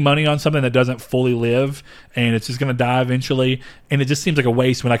 I'm spending money on something that doesn't fully live, and it's just going to die eventually. And it just seems like a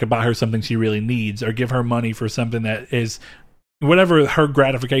waste when I could buy her something she really needs or give her money for something that is... whatever her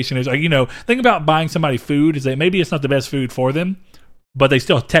gratification is. Like, think about buying somebody food is that maybe it's not the best food for them, but they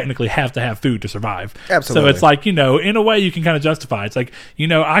still technically have to have food to survive. Absolutely. So it's like, in a way you can kind of justify. It's like,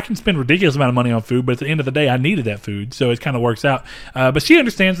 I can spend a ridiculous amount of money on food, but at the end of the day, I needed that food. So it kind of works out. But she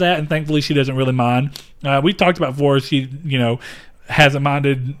understands that, and thankfully she doesn't really mind. We talked about before, she, hasn't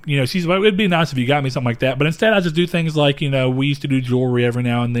minded, she's like, it'd be nice if you got me something like that. But instead, I just do things like, we used to do jewelry every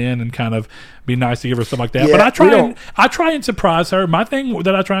now and then and kind of be nice to give her stuff like that. Yeah, but I try and surprise her. My thing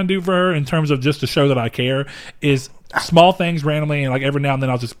that I try and do for her in terms of just to show that I care is small things randomly. And like every now and then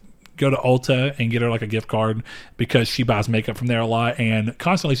I'll just go to Ulta and get her like a gift card because she buys makeup from there a lot. And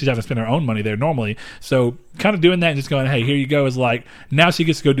constantly she's having to spend her own money there normally. So kind of doing that and just going, hey, here you go, is like, now she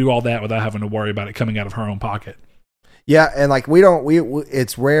gets to go do all that without having to worry about it coming out of her own pocket. Yeah, and like we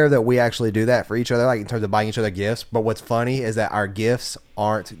it's rare that we actually do that for each other, like in terms of buying each other gifts. But what's funny is that our gifts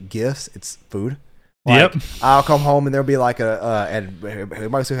aren't gifts; it's food. Like, yep. I'll come home and there'll be like and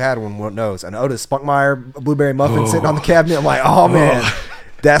everybody who had one knows, an Otis Spunkmeyer blueberry muffin sitting on the cabinet. I'm like, oh man,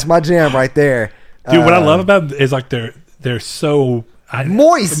 that's my jam right there, dude. What I love about them is like they're so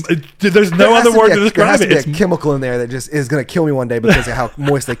moist. There's no other word to describe it. There's a chemical in there that just is going to kill me one day because of how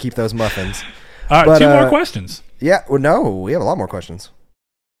moist they keep those muffins. All right, 2 more questions. Yeah, well, no, we have a lot more questions.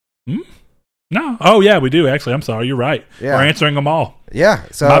 No, oh yeah, we do actually. I'm sorry, you're right. Yeah. We're answering them all. Yeah,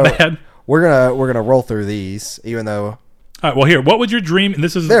 so my bad. We're gonna roll through these, even though. All right. Well, here, what would your dream? And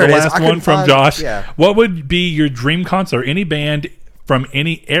this is the last one from Josh. Yeah. What would be your dream concert? Any band from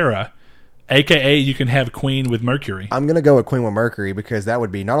any era, aka you can have Queen with Mercury. I'm gonna go with Queen with Mercury because that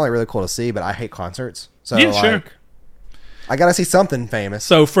would be not only really cool to see, but I hate concerts. So yeah, sure. I gotta see something famous.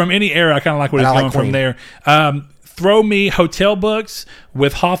 So from any era, I kind of like what it's going from there. Throw me Hotel Books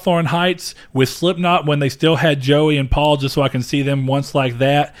with Hawthorne Heights with Slipknot when they still had Joey and Paul, just so I can see them once like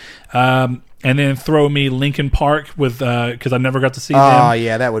that. And then throw me Linkin Park with because I never got to see them. Oh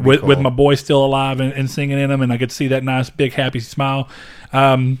yeah, that would be cool. With my boy still alive and singing in them, and I get to see that nice big happy smile.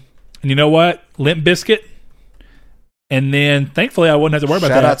 And you know what, Limp Bizkit. And then, thankfully, I wouldn't have to worry about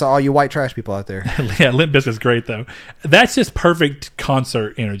that. Shout out to all you white trash people out there. Yeah, Limp Bizkit's great, though. That's just perfect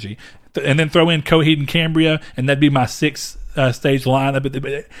concert energy. And then throw in Coheed and Cambria, and that'd be my 6-stage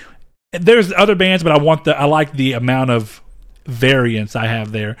lineup. There's other bands, but I like the amount of variance I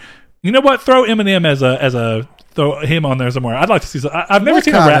have there. You know what? Throw Eminem as a throw him on there somewhere. I'd like to see. I've never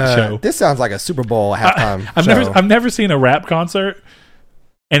seen a rap show. This sounds like a Super Bowl halftime show. I've never seen a rap concert,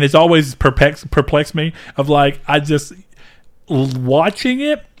 and it's always perplexed me. Of like, I just watching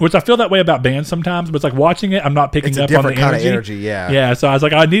it, which I feel that way about bands sometimes, but it's like watching it, I'm not picking up on the kind energy. Of energy. Yeah, yeah. So I was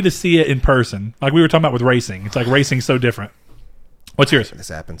like, I need to see it in person. Like we were talking about with racing. It's like racing's so different. What's yours? This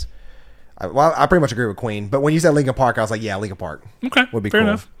happens. I pretty much agree with Queen, but when you said Linkin Park, I was like, yeah, Linkin Park. Okay, would be fair cool.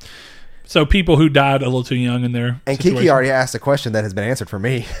 enough. So people who died a little too young in their and situation. Kiki already asked a question that has been answered for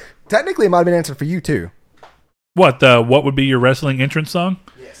me. Technically, it might have been answered for you too. What would be your wrestling entrance song?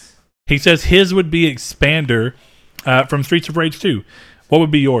 Yes. He says his would be Expander from Streets of Rage 2. What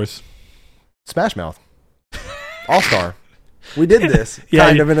would be yours? Smash Mouth. All Star. We did this, Yeah,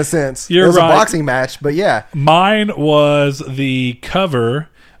 kind of in a sense. You're It was right. a boxing match, but yeah. Mine was the cover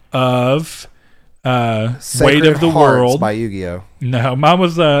of Sacred Weight of the Hearts World. by Yu-Gi-Oh! No, mine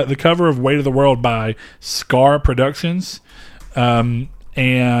was the cover of Weight of the World by Scar Productions. And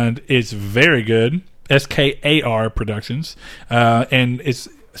it's very good. SKAR Productions. And it's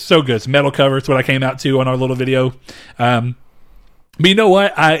so good. It's metal cover. It's what I came out to on our little video. But you know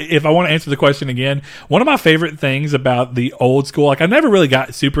what? If I want to answer the question again, one of my favorite things about the old school, like I never really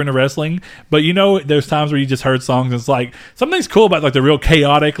got super into wrestling, but you know, there's times where you just heard songs and it's like something's cool about like the real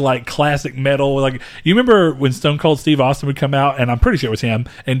chaotic, like classic metal. Like you remember when Stone Cold Steve Austin would come out, and I'm pretty sure it was him,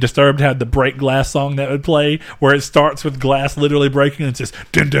 and Disturbed had the Break Glass song that would play, where it starts with glass literally breaking and it's just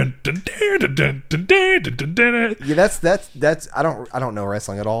dun dun dun dun dun dun dun dun dun dun. Yeah, that's I don't know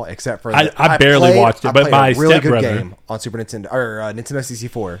wrestling at all except for I barely watched it, but played my a really good stepbrother- game on Super Nintendo or Nintendo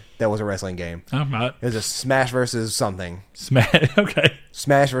 64 that was a wrestling game. I'm not It was a Smash versus something, Smash. Okay,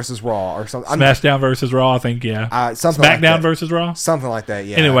 Smash versus Raw or something. SmackDown versus Raw. I think Something like SmackDown that. versus Raw. Something like that.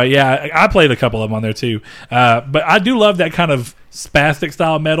 Yeah. Anyway, yeah, I played a couple of them on there too. But I do love that kind of spastic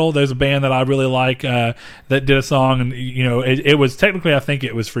style metal. There's a band that I really like that did a song, and you know, it was technically, I think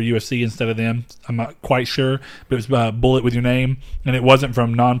it was for UFC instead of them. I'm not quite sure, but it was Bullet With Your Name, and it wasn't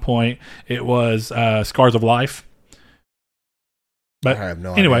from Nonpoint. It was Scars of Life. But I have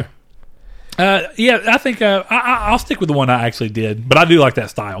no anyway. Yeah, I think I'll stick with the one I actually did, but I do like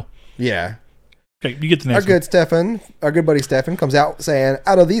that style. Yeah. Okay, you get the next Our good buddy Stefan comes out saying,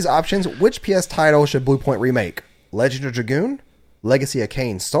 out of these options, which PS title should Bluepoint remake? Legend of Dragoon, Legacy of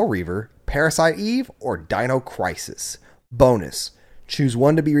Kain Soul Reaver, Parasite Eve, or Dino Crisis? Bonus. Choose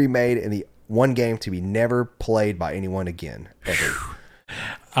one to be remade and the one game to be never played by anyone again. Ever.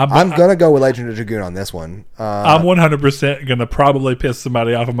 I'm going to go with Legend of Dragoon on this one. I'm 100% going to probably piss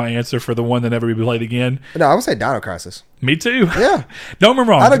somebody off of my answer for the one that never be played again. No, I would say Dino Crisis. Me too. Yeah. Don't get me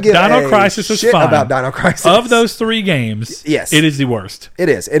wrong. I don't give Dino a Crisis is shit fine. about Dino Crisis. Of those three games, Yes. it is the worst. It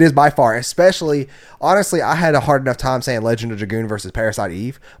is. It is by far. Especially, honestly, I had a hard enough time saying Legend of Dragoon versus Parasite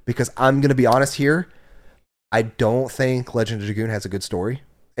Eve because I'm going to be honest here. I don't think Legend of Dragoon has a good story.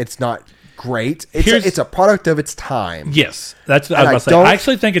 It's not great. It's a product of its time. Yes. That's what I was about to say. I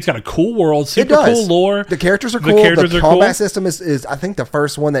actually think it's got a cool world, super cool lore. The characters are cool. The combat system is, I think, the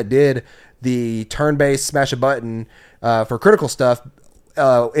first one that did the turn-based smash a button for critical stuff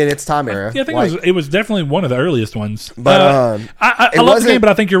in its time era. Yeah, I think it was definitely one of the earliest ones. But I love the game, but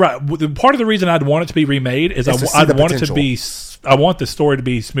I think you're right. Part of the reason I'd want it to be remade is I'd want it to be. I want the story to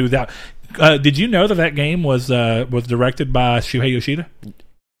be smoothed out. Did you know that game was directed by Shuhei Yoshida?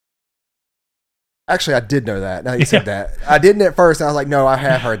 Actually, I did know that. Now you said that, I didn't at first. And I was like, no, I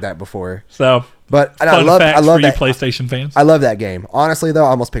have heard that before. So, but and I love that PlayStation fans. I love that game. Honestly, though, I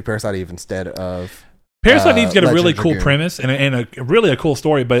almost picked Parasite Eve instead of. Parasite Eve's got a really Legend cool Dragoon. premise and a cool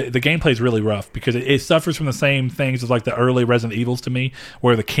story, but the gameplay is really rough because it suffers from the same things as like the early Resident Evils to me,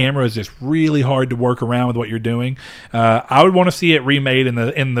 where the camera is just really hard to work around with what you're doing. I would want to see it remade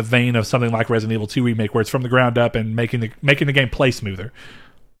in the vein of something like Resident Evil 2 remake, where it's from the ground up and making the game play smoother.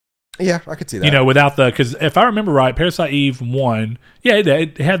 Yeah, I could see that. You know, without because if I remember right, Parasite Eve 1, yeah,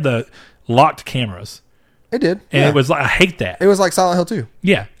 it had the locked cameras. It did. And it was like, I hate that. It was like Silent Hill 2.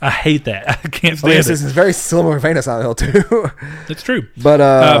 Yeah, I hate that. I can't stand This is very similar vein to Silent Hill 2. That's true.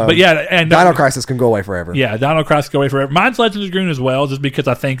 But yeah, and Dino Crisis can go away forever. Yeah, Dino Crisis can go away forever. Mine's Legend of Dragoon as well, just because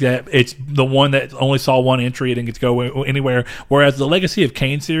I think that it's the one that only saw one entry. It didn't get to go anywhere. Whereas the Legacy of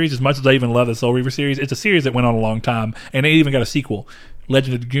Kain series, as much as I even love the Soul Reaver series, it's a series that went on a long time, and they even got a sequel.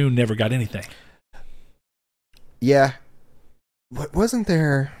 Legend of Dragoon never got anything. Yeah. Wasn't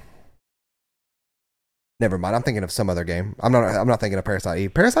there... Never mind. I'm thinking of some other game. I'm not thinking of Parasite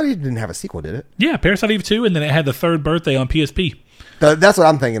Eve. Parasite Eve didn't have a sequel, did it? Yeah, Parasite Eve 2, and then it had the third birthday on PSP. That's what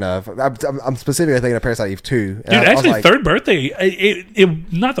I'm thinking of. I'm specifically thinking of Parasite Eve 2. Dude, actually, third birthday,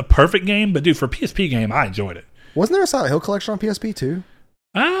 it not the perfect game, but dude, for a PSP game, I enjoyed it. Wasn't there a Silent Hill collection on PSP too?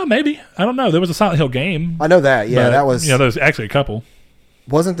 Maybe. I don't know. There was a Silent Hill game. I know that. Yeah, but, that was. there was actually a couple.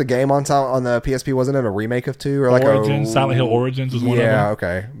 Wasn't the game on the PSP? Wasn't it a remake of 2 or like Origins? Silent Hill Origins was one of them. Yeah,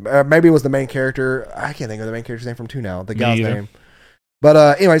 okay. Maybe it was the main character. I can't think of the main character's name from 2 now. The gal's either. name.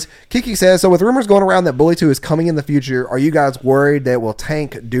 But anyways, Kiki says, so with rumors going around that Bully 2 is coming in the future, are you guys worried that it will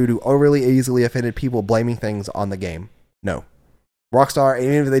tank due to overly easily offended people blaming things on the game? No. Rockstar, and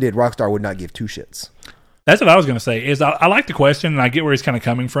even if they did, Rockstar would not give two shits. That's what I was going to say. Is I like the question, and I get where he's kind of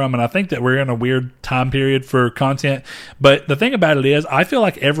coming from, and I think that we're in a weird time period for content. But the thing about it is, I feel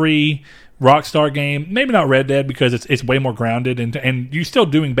like every Rockstar game, maybe not Red Dead because it's way more grounded, and you're still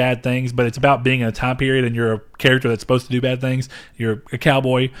doing bad things, but it's about being in a time period, and you're a character that's supposed to do bad things. You're a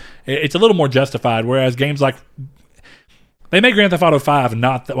cowboy. It's a little more justified. Whereas games like they made Grand Theft Auto 5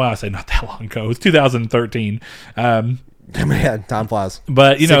 not that long ago. It's 2013. Man, time flies.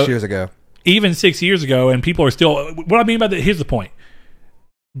 But 6 years ago. Even 6 years ago, and people are still. What I mean by that, here's the point.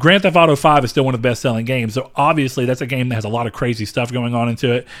 Grand Theft Auto 5 is still one of the best-selling games, so obviously that's a game that has a lot of crazy stuff going on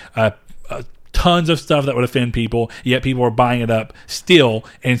into it. Tons of stuff that would offend people, yet people are buying it up still,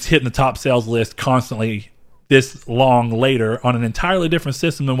 and it's hitting the top sales list constantly this long later on an entirely different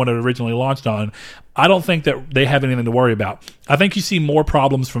system than what it originally launched on. I don't think that they have anything to worry about. I think you see more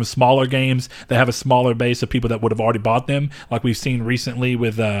problems from smaller games that have a smaller base of people that would have already bought them, like we've seen recently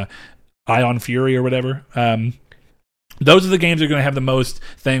with Ion Fury or whatever. Those are the games that are going to have the most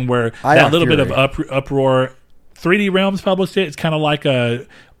thing where that little bit of uproar. 3D Realms published it. It's kind of like a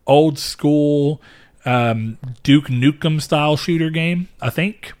old school Duke Nukem style shooter game, I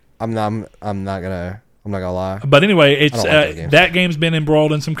think. I'm not gonna lie. But anyway, it's that game's been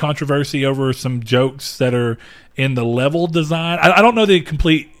embroiled in some controversy over some jokes that are in the level design. I don't know the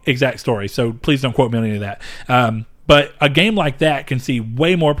complete exact story, so please don't quote me on any of that. But a game like that can see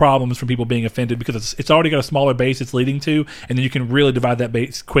way more problems from people being offended because it's already got a smaller base it's leading to, and then you can really divide that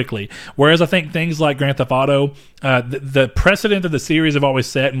base quickly. Whereas I think things like Grand Theft Auto, the precedent that the series have always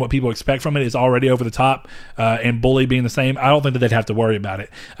set and what people expect from it is already over the top, and Bully being the same, I don't think that they'd have to worry about it.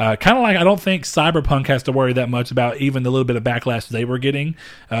 Kind of like I don't think Cyberpunk has to worry that much about even the little bit of backlash they were getting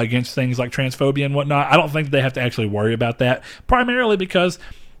against things like transphobia and whatnot. I don't think they have to actually worry about that, primarily because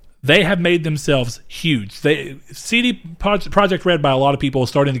they have made themselves huge. CD Projekt Red, by a lot of people, is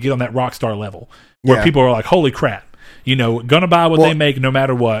starting to get on that Rockstar level where people are like, holy crap, gonna buy what they make no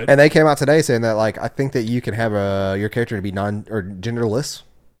matter what. And they came out today saying that, like, I think that you can have your character to be non or genderless.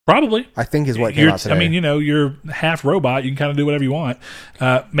 Probably. I think is what came out today. I mean, you're half robot. You can kind of do whatever you want.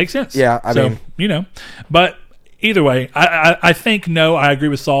 Makes sense. Yeah, I mean. But either way, I think, I agree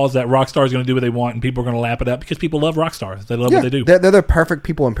with Saul's that Rockstar is going to do what they want and people are going to lap it up because people love Rockstar. They love what they do. They're the perfect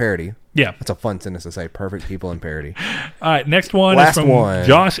people in parody. Yeah. That's a fun sentence to say, perfect people in parody. All right, next one is from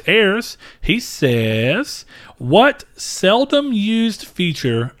Josh Ayers. He says, what seldom used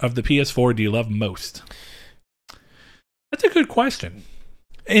feature of the PS4 do you love most? That's a good question.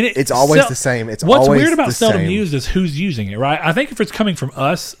 And it's always the same. What's weird about seldom used is who's using it, right? I think if it's coming from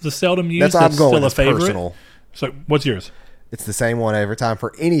us, the seldom used, that's still a favorite. Personal. So what's yours? It's the same one every time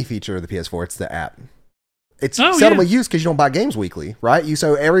for any feature of the PS4. It's the app. It's seldomly used because you don't buy games weekly, right?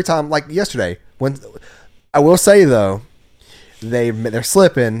 So every time, like yesterday, when I will say though, they're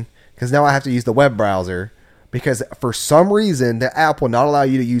slipping because now I have to use the web browser because for some reason the app will not allow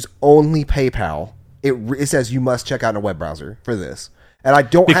you to use only PayPal. It says you must check out in a web browser for this. And I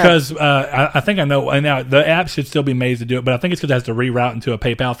don't I think I know. And now the app should still be made to do it, but I think it's because it has to reroute into a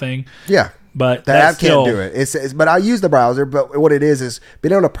PayPal thing. Yeah. But the app can't do it. But I use the browser. But what it is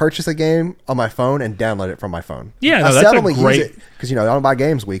being able to purchase a game on my phone and download it from my phone. Yeah, I seldomly use it because I don't buy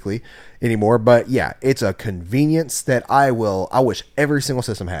games weekly anymore. But yeah, it's a convenience that I wish every single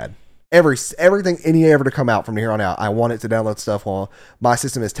system had. Everything ever to come out from here on out, I want it to download stuff while my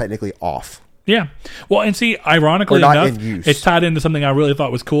system is technically off. Yeah. Well, and see, ironically enough, it's tied into something I really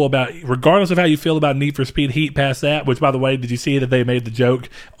thought was cool about, regardless of how you feel about Need for Speed Heat past that, which, by the way, did you see that they made the joke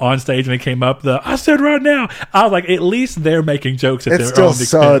on stage when it came up? I said right now, I was like, at least they're making jokes at their own expense. It's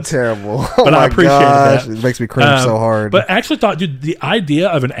still so terrible. But I appreciate that. It makes me cringe so hard. But I actually thought, dude, the idea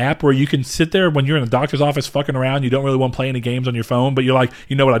of an app where you can sit there when you're in a doctor's office fucking around, you don't really want to play any games on your phone, but you're like,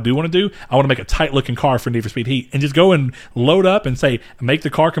 you know what I do want to do? I want to make a tight-looking car for Need for Speed Heat, and just go and load up and say, make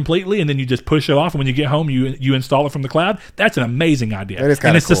the car completely, and then you just push it off, and when you get home, you install it from the cloud. That's an amazing idea.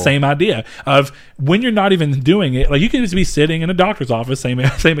 And it's the same idea of when you're not even doing it. Like, you can just be sitting in a doctor's office, same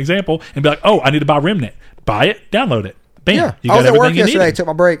example, and be like, oh, I need to buy Remnant. Buy it, download it. Bam. Yeah. You I was got at work yesterday, I took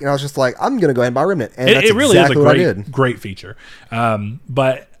my break, and I was just like, I'm going to go ahead and buy Remnant. And it really exactly is a great feature.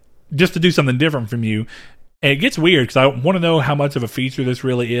 But just to do something different from you, And it gets weird because I want to know how much of a feature this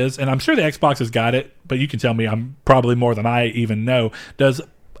really is. And I'm sure the Xbox has got it, but you can tell me I'm probably more than I even know. Does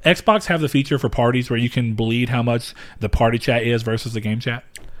Xbox have the feature for parties where you can bleed how much the party chat is versus the game chat?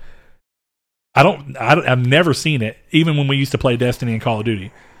 I've never seen it, even when we used to play Destiny and Call of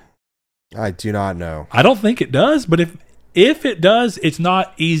Duty. I do not know. I don't think it does, but if it does, it's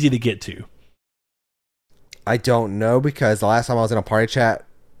not easy to get to. I don't know because the last time I was in a party chat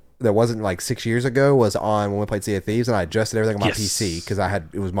that wasn't like 6 years ago was on when we played Sea of Thieves, and I adjusted everything on my PC because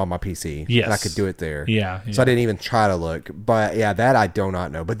it was on my PC. Yes. And I could do it there. Yeah. So I didn't even try to look. But yeah, that I do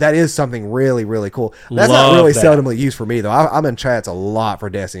not know. But that is something really, really cool. That's Love not really that. seldomly used for me though. I'm in chats a lot for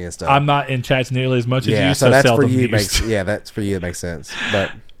Destiny and stuff. I'm not in chats nearly as much as you, so that's for seldom you. used. That's for you. It makes sense.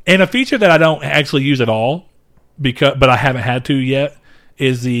 But And a feature that I don't actually use at all, but I haven't had to yet,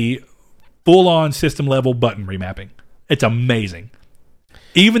 is the full-on system-level button remapping. It's amazing.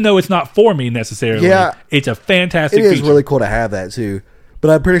 Even though it's not for me necessarily, it's a fantastic feature. It is really cool to have that too.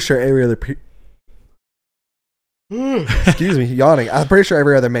 But I'm pretty sure every other excuse me, yawning. I'm pretty sure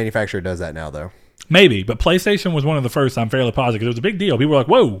every other manufacturer does that now though. Maybe, but PlayStation was one of the first. I'm fairly positive because it was a big deal. People were like,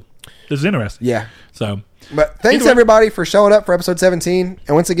 "Whoa, this is interesting." Yeah. So, but thanks everybody for showing up for episode 17.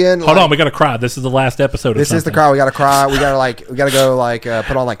 And once again, hold on, we gotta cry. This is the last episode. This is the cry. We gotta cry. We gotta go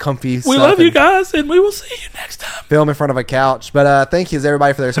put on like comfy. We love you guys, and we will see you next time. Film in front of a couch. But thank you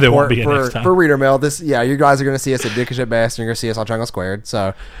everybody for their support for Reader Mail. You guys are gonna see us at Dickish at Best, and you're gonna see us on Triangle Squared.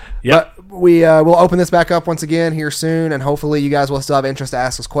 So. Yep. But we'll open this back up once again here soon, and hopefully you guys will still have interest to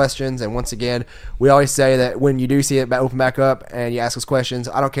ask us questions. And once again, we always say that when you do see it open back up and you ask us questions,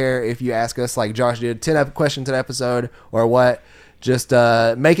 I don't care if you ask us like Josh did 10 questions an episode or what. Just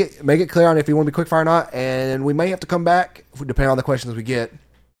make it clear on if you want to be quickfire or not, and we may have to come back depending on the questions we get.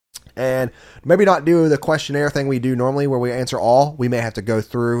 And maybe not do the questionnaire thing we do normally where we answer all. We may have to go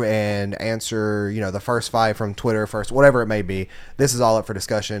through and answer, the first 5 from Twitter first, whatever it may be. This is all up for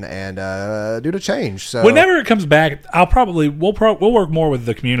discussion and due to change. So whenever it comes back, we'll work more with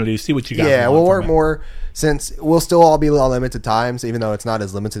the community, see what you guys. Yeah, we'll work more since we'll still all be on limited times, even though it's not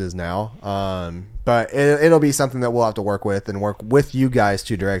as limited as now. But it'll be something that we'll have to work with and work with you guys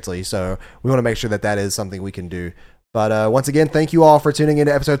too directly. So we want to make sure that is something we can do. But once again, thank you all for tuning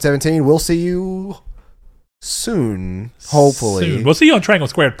into episode 17. We'll see you soon, hopefully. We'll see you on Triangle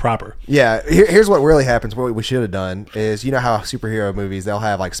Squared proper. Yeah, here's what really happens. What we should have done is, how superhero movies, they'll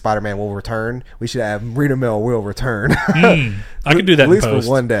have like Spider-Man will return. We should have Reader Mail will return. I can do that at least in post.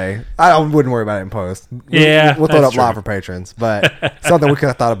 for one day. I wouldn't worry about it in post. Yeah, we'll throw it up live for patrons. But something we could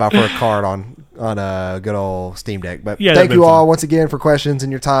have thought about for a card on a good old Steam Deck. But thank you all once again for questions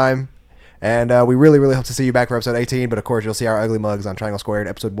and your time. And we really, really hope to see you back for episode 18. But, of course, you'll see our ugly mugs on Triangle Squared,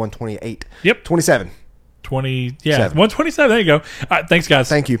 episode 128. Yep. 27. 127. There you go. All right, thanks, guys.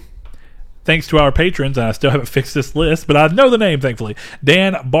 Thank you. Thanks to our patrons. I still haven't fixed this list, but I know the name, thankfully.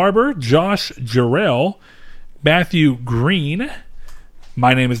 Dan Barber, Josh Jarrell, Matthew Green.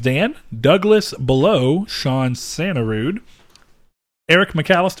 My name is Dan. Douglas Below, Sean Santarud, Eric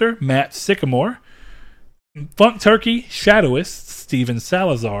McAllister, Matt Sycamore, Funk Turkey, Shadowist, Steven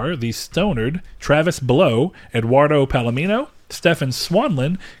Salazar, The Stonard, Travis Blow, Eduardo Palomino, Stefan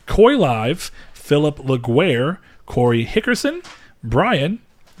Swanlin, Coy Live, Philip LaGuerre, Corey Hickerson, Brian,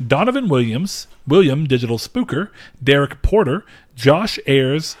 Donovan Williams, William Digital Spooker, Derek Porter, Josh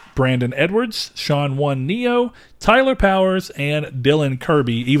Ayers, Brandon Edwards, Sean One Neo, Tyler Powers, and Dylan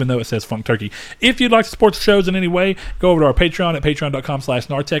Kirby, even though it says Funk Turkey. If you'd like to support the shows in any way, go over to our Patreon at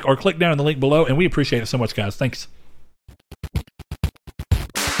patreon.com/Nartech or click down in the link below, and we appreciate it so much, guys. Thanks.